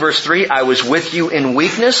 Corinthians 2 verse 3, I was with you in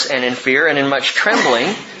weakness and in fear and in much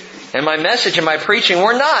trembling, and my message and my preaching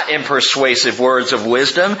were not in persuasive words of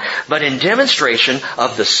wisdom, but in demonstration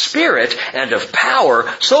of the Spirit and of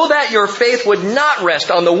power, so that your faith would not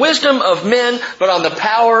rest on the wisdom of men, but on the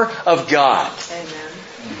power of God. Amen.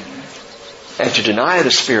 And to deny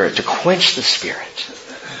the Spirit, to quench the Spirit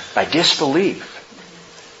by disbelief,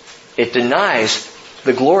 it denies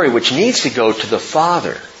the glory which needs to go to the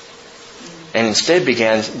Father, and instead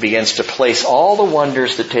begins to place all the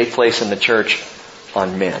wonders that take place in the church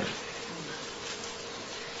on men.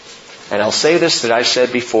 And I'll say this that I've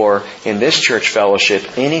said before in this church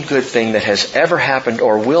fellowship, any good thing that has ever happened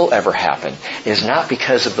or will ever happen is not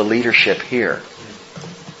because of the leadership here.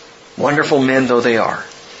 Wonderful men though they are.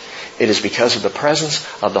 It is because of the presence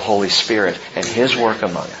of the Holy Spirit and His work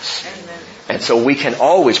among us. And so we can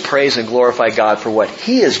always praise and glorify God for what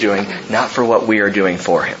He is doing, not for what we are doing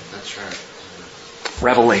for Him. That's right.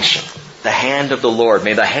 Revelation. The hand of the Lord.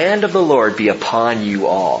 May the hand of the Lord be upon you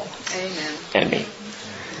all. Amen. And me.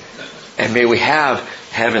 And may we have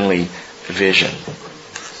heavenly vision.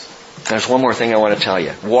 There's one more thing I want to tell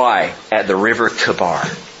you. Why at the river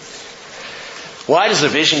Kebar? Why does the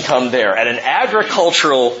vision come there? At an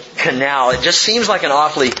agricultural canal, it just seems like an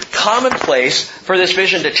awfully common place for this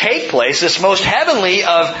vision to take place, this most heavenly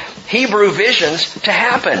of Hebrew visions to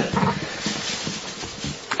happen.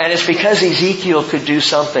 And it's because Ezekiel could do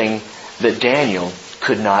something that Daniel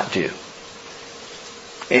could not do.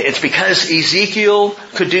 It's because Ezekiel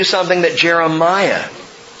could do something that Jeremiah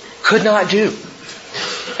could not do.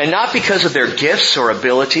 And not because of their gifts or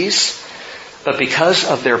abilities, but because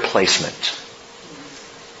of their placement.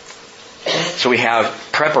 So we have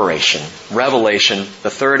preparation, revelation.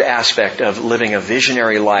 The third aspect of living a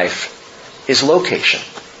visionary life is location.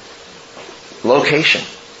 Location.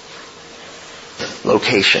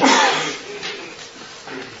 Location.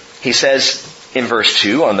 He says in verse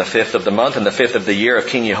 2, on the 5th of the month and the 5th of the year of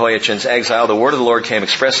King Jehoiachin's exile, the word of the Lord came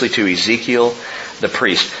expressly to Ezekiel the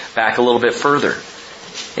priest. Back a little bit further.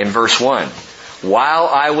 In verse 1, while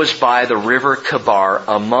I was by the river Kebar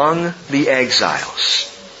among the exiles.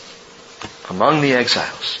 Among the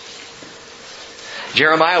exiles.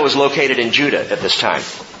 Jeremiah was located in Judah at this time.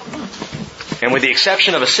 And with the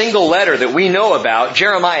exception of a single letter that we know about,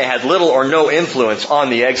 Jeremiah had little or no influence on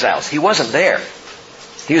the exiles. He wasn't there.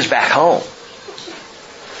 He was back home.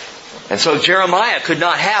 And so Jeremiah could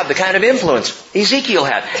not have the kind of influence Ezekiel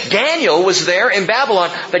had. Daniel was there in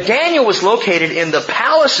Babylon, but Daniel was located in the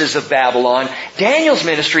palaces of Babylon. Daniel's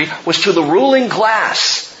ministry was to the ruling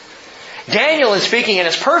class. Daniel, in speaking, and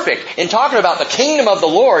it's perfect, in talking about the kingdom of the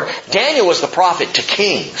Lord, Daniel was the prophet to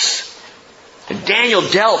kings. And Daniel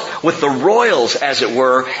dealt with the royals, as it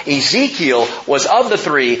were. Ezekiel was of the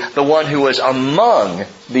three, the one who was among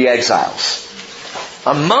the exiles.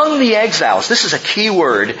 Among the exiles. This is a key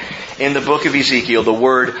word in the book of Ezekiel, the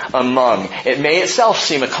word among. It may itself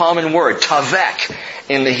seem a common word, tavek,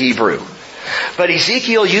 in the Hebrew. But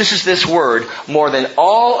Ezekiel uses this word more than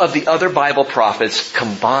all of the other Bible prophets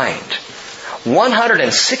combined.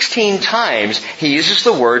 116 times he uses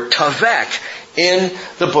the word tavek in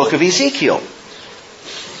the book of Ezekiel.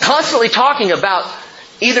 Constantly talking about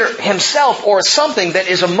either himself or something that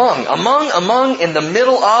is among. Among, in the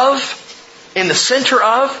middle of, in the center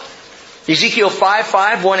of. Ezekiel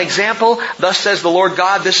 5:5, one example. Thus says the Lord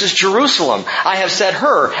God, this is Jerusalem. I have set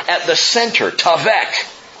her at the center,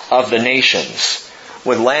 tavek, of the nations,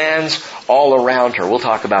 with lands all around her. We'll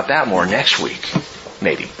talk about that more next week,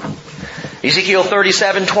 maybe. Ezekiel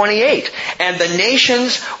 37:28. And the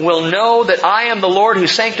nations will know that I am the Lord who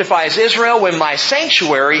sanctifies Israel when my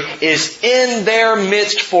sanctuary is in their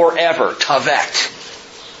midst forever.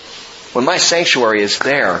 Tavek. When my sanctuary is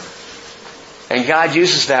there. And God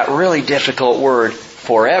uses that really difficult word,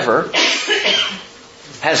 forever.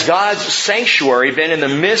 Has God's sanctuary been in the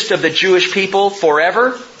midst of the Jewish people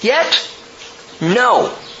forever yet?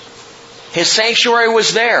 No. His sanctuary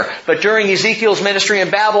was there. But during Ezekiel's ministry in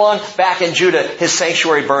Babylon, back in Judah, His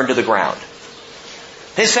sanctuary burned to the ground.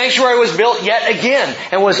 His sanctuary was built yet again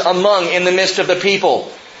and was among, in the midst of the people.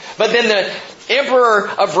 But then the Emperor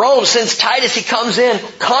of Rome, since Titus, he comes in,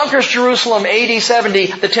 conquers Jerusalem, AD 70,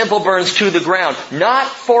 the temple burns to the ground. Not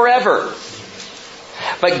forever.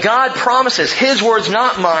 But God promises, His words,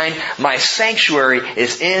 not mine, my sanctuary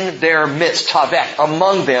is in their midst, tavek,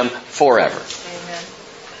 among them forever.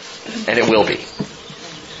 Amen. And it will be.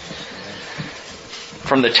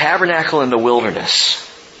 From the tabernacle in the wilderness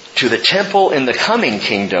to the temple in the coming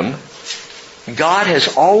kingdom, God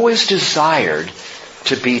has always desired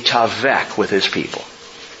to be tavek with His people.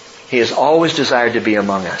 He has always desired to be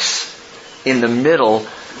among us, in the middle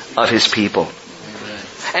of His people.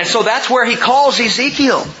 And so that's where He calls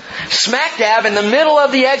Ezekiel. Smack dab in the middle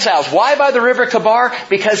of the exiles. Why by the river Kebar?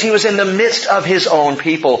 Because he was in the midst of his own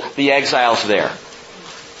people, the exiles there.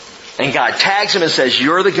 And God tags him and says,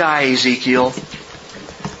 you're the guy, Ezekiel.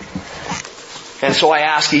 And so I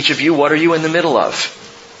ask each of you, what are you in the middle of?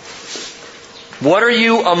 What are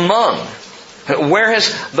you among? Where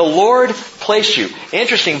has the Lord placed you?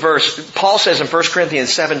 Interesting verse. Paul says in 1 Corinthians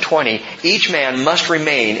 7:20, each man must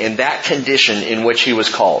remain in that condition in which he was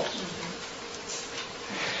called.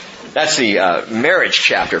 That's the marriage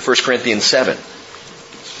chapter, 1 Corinthians 7.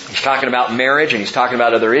 He's talking about marriage, and he's talking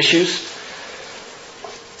about other issues.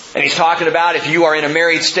 And he's talking about if you are in a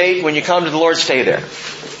married state, when you come to the Lord, stay there.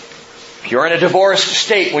 If you're in a divorced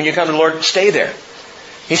state, when you come to the Lord, stay there.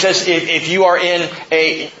 He says if you are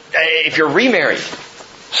if you're remarried,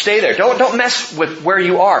 stay there. Don't mess with where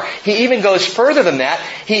you are. He even goes further than that.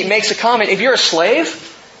 He makes a comment, if you're a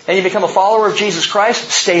slave and you become a follower of Jesus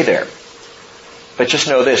Christ, stay there. But just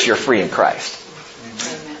know this, you're free in Christ.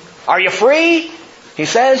 Amen. Are you free? He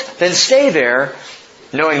says, then stay there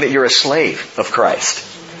knowing that you're a slave of Christ.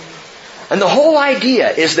 And the whole idea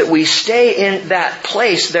is that we stay in that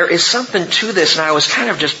place. There is something to this, and I was kind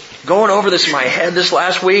of just going over this in my head this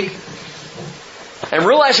last week and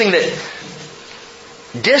realizing that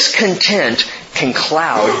discontent can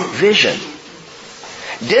cloud vision.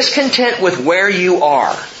 Discontent with where you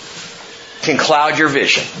are can cloud your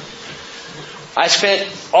vision. I spent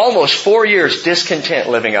almost 4 years discontent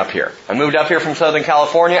living up here. I moved up here from Southern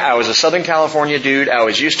California. I was a Southern California dude. I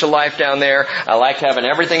was used to life down there. I liked having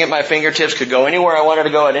everything at my fingertips, could go anywhere I wanted to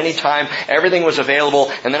go at any time. Everything was available.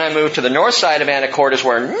 And then I moved to the north side of Anacortes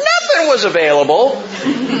where nothing was available.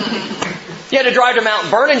 You had to drive to Mount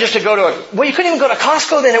Vernon just to go to you couldn't even go to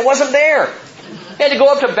Costco then. It wasn't there. You had to go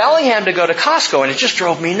up to Bellingham to go to Costco, and it just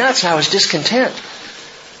drove me nuts, and I was discontent.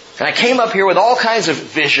 And I came up here with all kinds of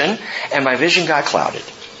vision, and my vision got clouded.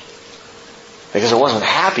 Because I wasn't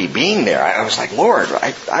happy being there. I was like, Lord,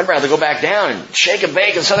 I'd rather go back down and shake and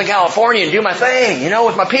bake in Southern California and do my thing,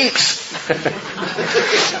 with my peeps.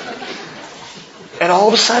 And all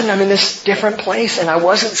of a sudden, I'm in this different place, and I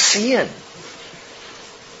wasn't seeing.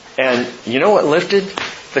 And you know what lifted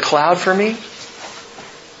the cloud for me?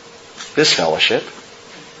 This fellowship.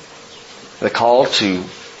 The call to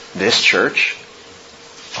this church.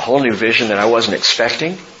 A whole new vision that I wasn't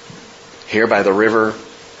expecting. Here by the river,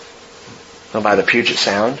 by the Puget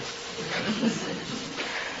Sound.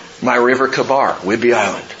 My River Kabar, Whidbey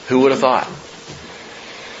Island. Who would have thought?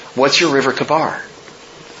 What's your River Kabar?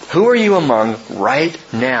 Who are you among right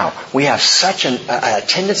now? We have such a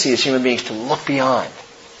tendency as human beings to look beyond,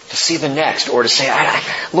 to see the next, or to say,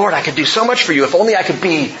 Lord, I could do so much for you if only I could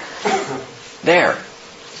be there.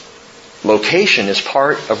 Location is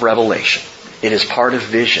part of revelation. It is part of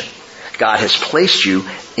vision. God has placed you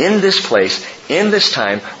in this place, in this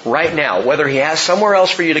time, right now. Whether He has somewhere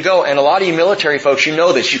else for you to go. And a lot of you military folks, you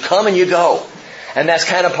know this. You come and you go. And that's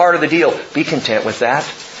kind of part of the deal. Be content with that.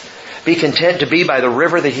 Be content to be by the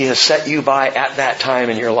river that He has set you by at that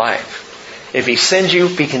time in your life. If He sends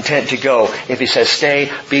you, be content to go. If He says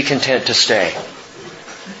stay, be content to stay.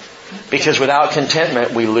 Because without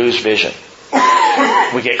contentment, we lose vision.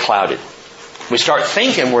 We get clouded. We start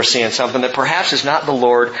thinking we're seeing something that perhaps is not the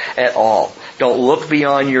Lord at all. Don't look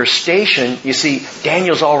beyond your station. You see,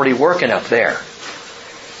 Daniel's already working up there.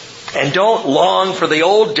 And don't long for the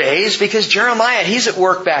old days, because Jeremiah, he's at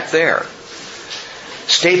work back there.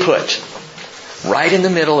 Stay put. Right in the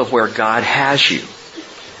middle of where God has you.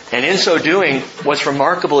 And in so doing, what's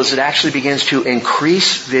remarkable is it actually begins to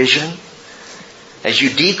increase vision. As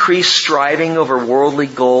you decrease striving over worldly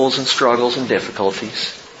goals and struggles and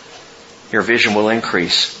difficulties, your vision will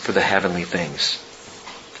increase for the heavenly things.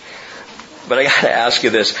 But I got to ask you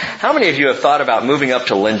this. How many of you have thought about moving up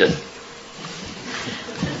to Linden?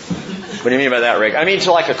 What do you mean by that, Rick? I mean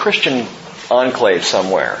to like a Christian enclave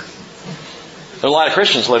somewhere. There's a lot of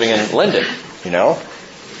Christians living in Linden,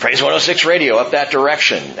 Praise 106 Radio up that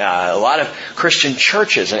direction. A lot of Christian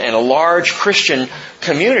churches and a large Christian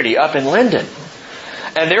community up in Linden.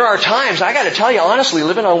 And there are times, I got to tell you honestly,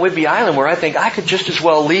 living on Whidbey Island, where I think I could just as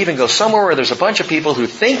well leave and go somewhere where there's a bunch of people who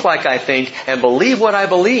think like I think and believe what I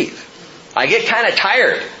believe. I get kind of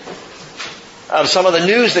tired of some of the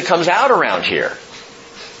news that comes out around here.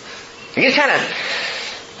 I get kind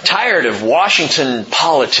of tired of Washington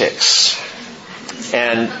politics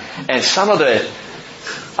and some of the,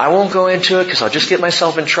 I won't go into it because I'll just get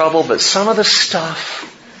myself in trouble, but some of the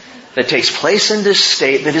stuff that takes place in this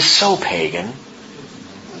state that is so pagan.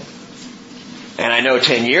 And I know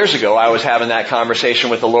 10 years ago I was having that conversation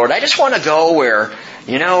with the Lord. I just want to go where,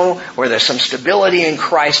 where there's some stability in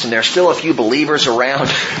Christ and there's still a few believers around.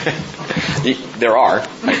 There are,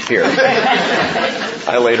 I fear.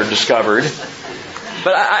 I later discovered.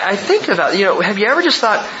 But I think about, have you ever just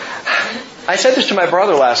thought, I said this to my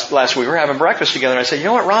brother last week. We were having breakfast together and I said, you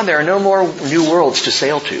know what, Ron, there are no more new worlds to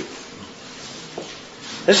sail to.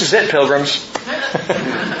 This is it, pilgrims.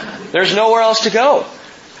 There's nowhere else to go.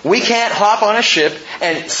 We can't hop on a ship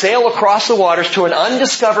and sail across the waters to an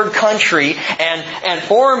undiscovered country and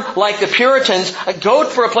form like the Puritans, go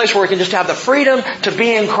for a place where we can just have the freedom to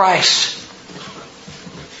be in Christ.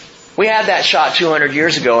 We had that shot 200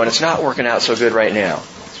 years ago and it's not working out so good right now.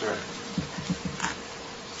 That's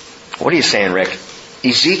What are you saying, Rick?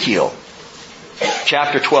 Ezekiel,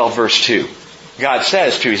 chapter 12, verse 2. God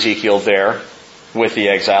says to Ezekiel there, with the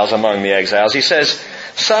exiles, among the exiles, He says,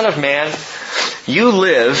 Son of man, you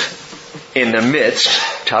live in the midst,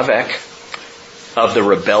 Tavek, of the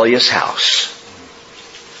rebellious house,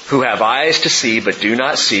 who have eyes to see but do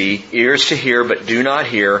not see, ears to hear but do not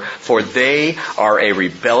hear, for they are a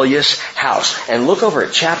rebellious house. And look over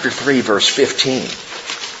at chapter 3, verse 15.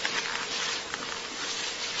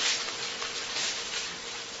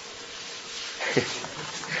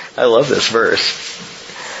 I love this verse.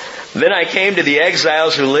 Then I came to the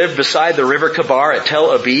exiles who lived beside the river Kabar at Tel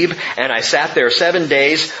Aviv, and I sat there 7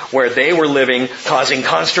 days where they were living, causing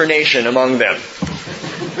consternation among them.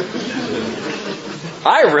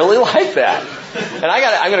 I really like that. And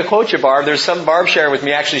I'm going to quote you, Barb. There's some Barb shared with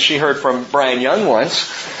me. Actually, she heard from Brian Young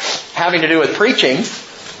once, having to do with preaching.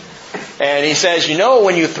 And he says, you know,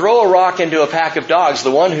 when you throw a rock into a pack of dogs,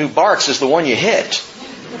 the one who barks is the one you hit.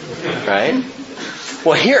 Right?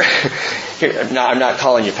 Well, here, no, I'm not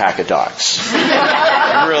calling you pack of dogs.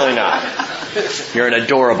 I'm really not. You're an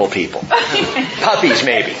adorable people. Puppies,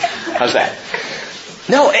 maybe. How's that?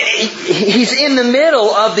 No, he's in the middle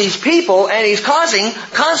of these people and he's causing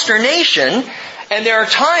consternation. And there are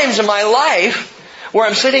times in my life where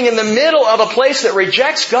I'm sitting in the middle of a place that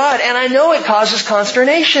rejects God and I know it causes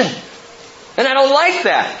consternation. And I don't like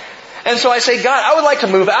that. And so I say, God, I would like to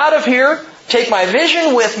move out of here, take my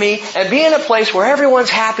vision with me, and be in a place where everyone's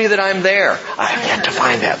happy that I'm there. I have yet to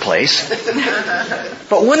find that place.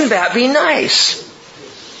 But wouldn't that be nice?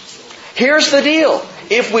 Here's the deal.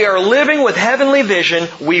 If we are living with heavenly vision,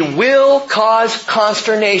 we will cause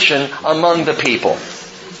consternation among the people.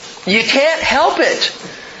 You can't help it.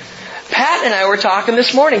 Pat and I were talking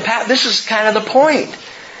this morning. Pat, this is kind of the point.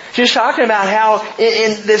 She was talking about how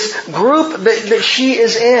in this group that she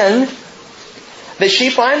is in, that she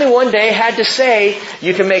finally one day had to say,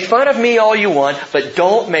 you can make fun of me all you want, but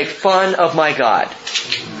don't make fun of my God.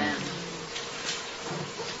 Amen.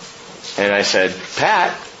 And I said,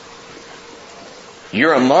 Pat,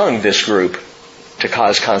 you're among this group to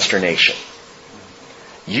cause consternation.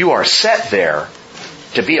 You are set there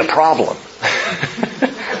to be a problem.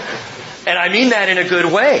 And I mean that in a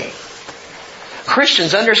good way.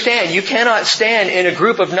 Christians, understand, you cannot stand in a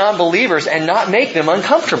group of non-believers and not make them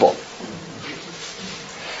uncomfortable.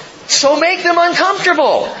 So make them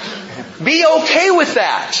uncomfortable. Be okay with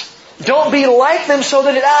that. Don't be like them so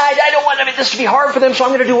that I don't want this to be hard for them, so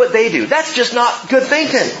I'm going to do what they do. That's just not good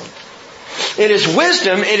thinking. It is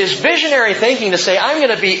wisdom, it is visionary thinking to say, I'm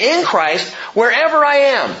going to be in Christ wherever I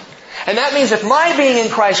am. And that means if my being in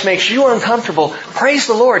Christ makes you uncomfortable, praise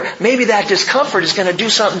the Lord, maybe that discomfort is going to do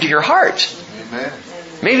something to your heart. Amen.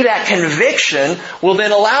 Maybe that conviction will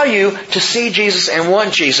then allow you to see Jesus and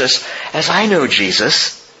want Jesus as I know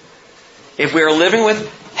Jesus. If we are living with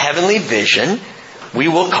heavenly vision, we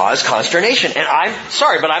will cause consternation. And I'm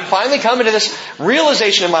sorry, but I'm finally coming to this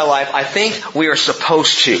realization in my life. I think we are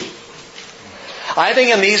supposed to. I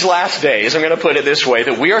think in these last days, I'm going to put it this way,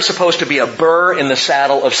 that we are supposed to be a burr in the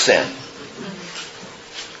saddle of sin.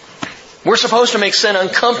 We're supposed to make sin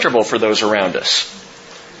uncomfortable for those around us.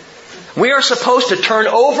 We are supposed to turn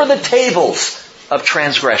over the tables of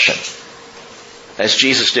transgression, as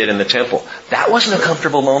Jesus did in the temple. That wasn't a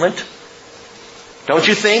comfortable moment. Don't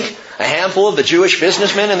you think a handful of the Jewish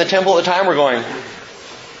businessmen in the temple at the time were going,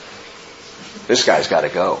 this guy's got to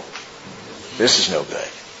go. This is no good.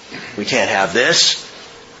 We can't have this.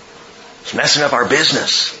 It's messing up our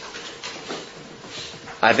business.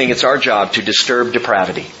 I think it's our job to disturb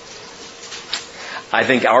depravity. I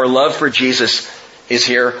think our love for Jesus is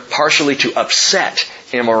here partially to upset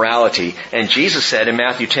immorality. And Jesus said in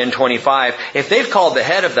Matthew 10:25, if they've called the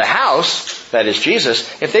head of the house, that is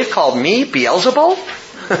Jesus, if they've called me Beelzebul,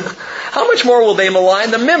 how much more will they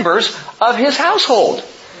malign the members of His household?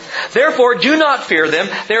 Therefore, do not fear them.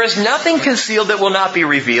 There is nothing concealed that will not be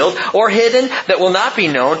revealed, or hidden that will not be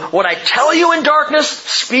known. What I tell you in darkness,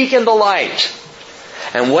 speak in the light.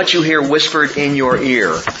 And what you hear whispered in your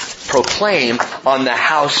ear, proclaim on the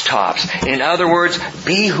housetops. In other words,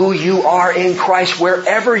 be who you are in Christ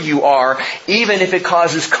wherever you are, even if it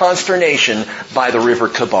causes consternation by the river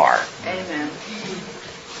Kabar. Amen.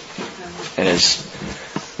 And as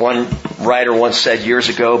one writer once said years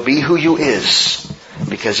ago, be who you is.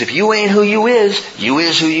 Because if you ain't who you is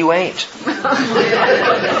who you ain't.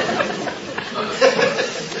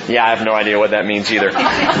 Yeah, I have no idea what that means either.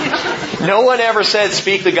 No one ever said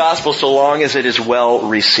speak the gospel so long as it is well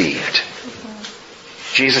received.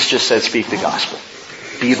 Jesus just said speak the gospel.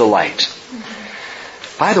 Be the light.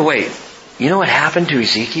 By the way, you know what happened to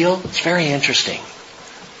Ezekiel? It's very interesting.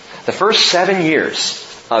 The first 7 years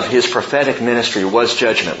of His prophetic ministry was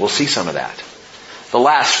judgment. We'll see some of that. The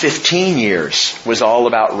last 15 years was all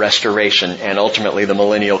about restoration and ultimately the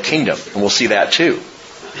millennial kingdom. And we'll see that too.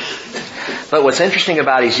 But what's interesting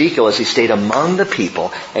about Ezekiel is he stayed among the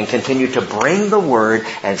people and continued to bring the word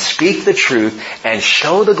and speak the truth and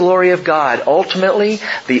show the glory of God. Ultimately,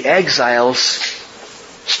 the exiles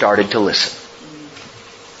started to listen.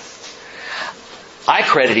 I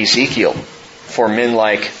credit Ezekiel for men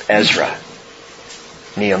like Ezra,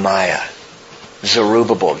 Nehemiah,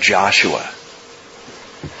 Zerubbabel, Joshua.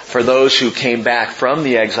 For those who came back from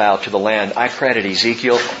the exile to the land, I credit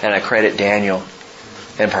Ezekiel and I credit Daniel.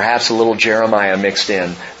 And perhaps a little Jeremiah mixed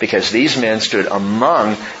in, because these men stood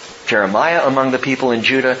among, Jeremiah among the people in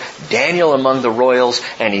Judah, Daniel among the royals,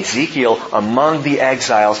 and Ezekiel among the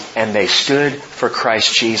exiles, and they stood for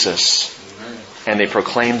Christ Jesus. And they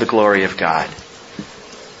proclaimed the glory of God.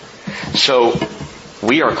 So,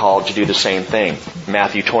 we are called to do the same thing.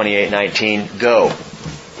 Matthew 28:19, go.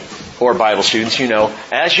 Or Bible students, you know,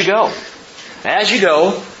 as you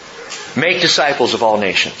go, make disciples of all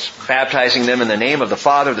nations, baptizing them in the name of the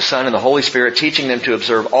Father, the Son, and the Holy Spirit, teaching them to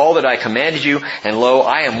observe all that I commanded you, and lo,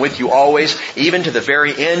 I am with you always, even to the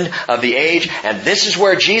very end of the age. And this is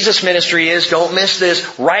where Jesus' ministry is. Don't miss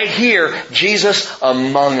this. Right here, Jesus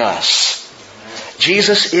among us.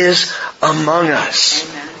 Jesus is among us.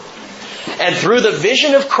 And through the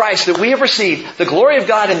vision of Christ that we have received, the glory of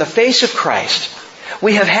God in the face of Christ,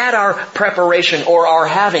 we have had our preparation, or are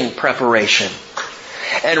having preparation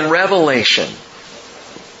and revelation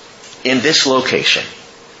in this location.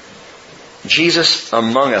 Jesus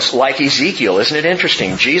among us, like Ezekiel. Isn't it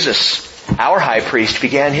interesting? Jesus, our high priest,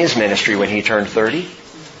 began His ministry when He turned 30.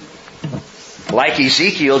 Like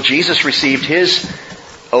Ezekiel, Jesus received His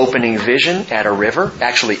opening vision at a river,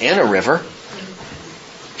 actually in a river.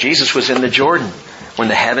 Jesus was in the Jordan when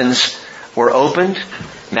the heavens were opened.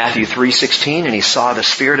 Matthew 3:16, and He saw the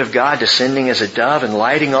Spirit of God descending as a dove and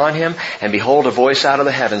lighting on Him. And behold, a voice out of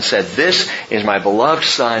the heaven said, this is my beloved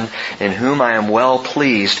Son, in whom I am well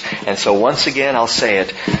pleased. And so once again, I'll say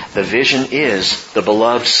it, the vision is the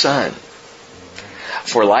beloved Son.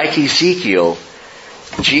 For like Ezekiel,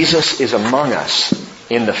 Jesus is among us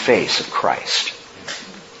in the face of Christ.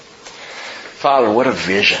 Father, what a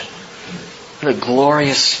vision. What a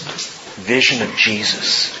glorious vision of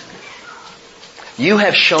Jesus. You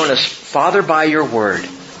have shown us, Father, by your word,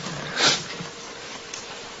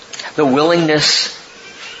 the willingness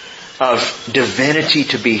of divinity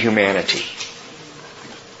to be humanity.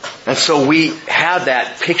 And so we have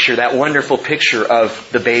that picture, that wonderful picture of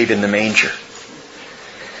the babe in the manger.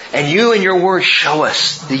 And you in your word show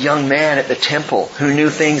us the young man at the temple who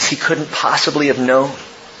knew things he couldn't possibly have known.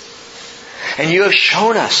 And you have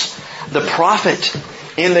shown us the prophet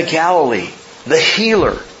in the Galilee, the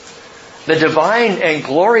healer, the divine and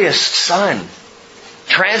glorious Son,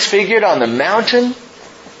 transfigured on the mountain,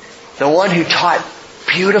 the one who taught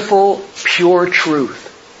beautiful, pure truth.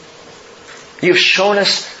 You've shown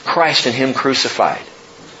us Christ and Him crucified.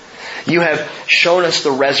 You have shown us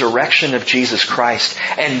the resurrection of Jesus Christ.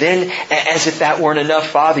 And then, as if that weren't enough,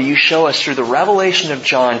 Father, you show us through the revelation of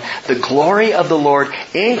John the glory of the Lord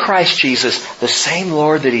in Christ Jesus, the same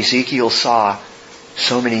Lord that Ezekiel saw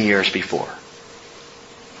so many years before.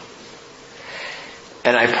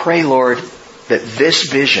 And I pray, Lord, that this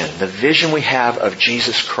vision, the vision we have of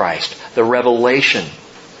Jesus Christ, the revelation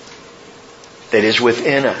that is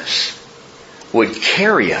within us, would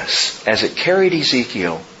carry us, as it carried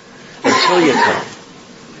Ezekiel, until you come.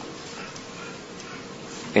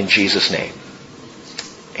 In Jesus' name.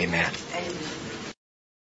 Amen.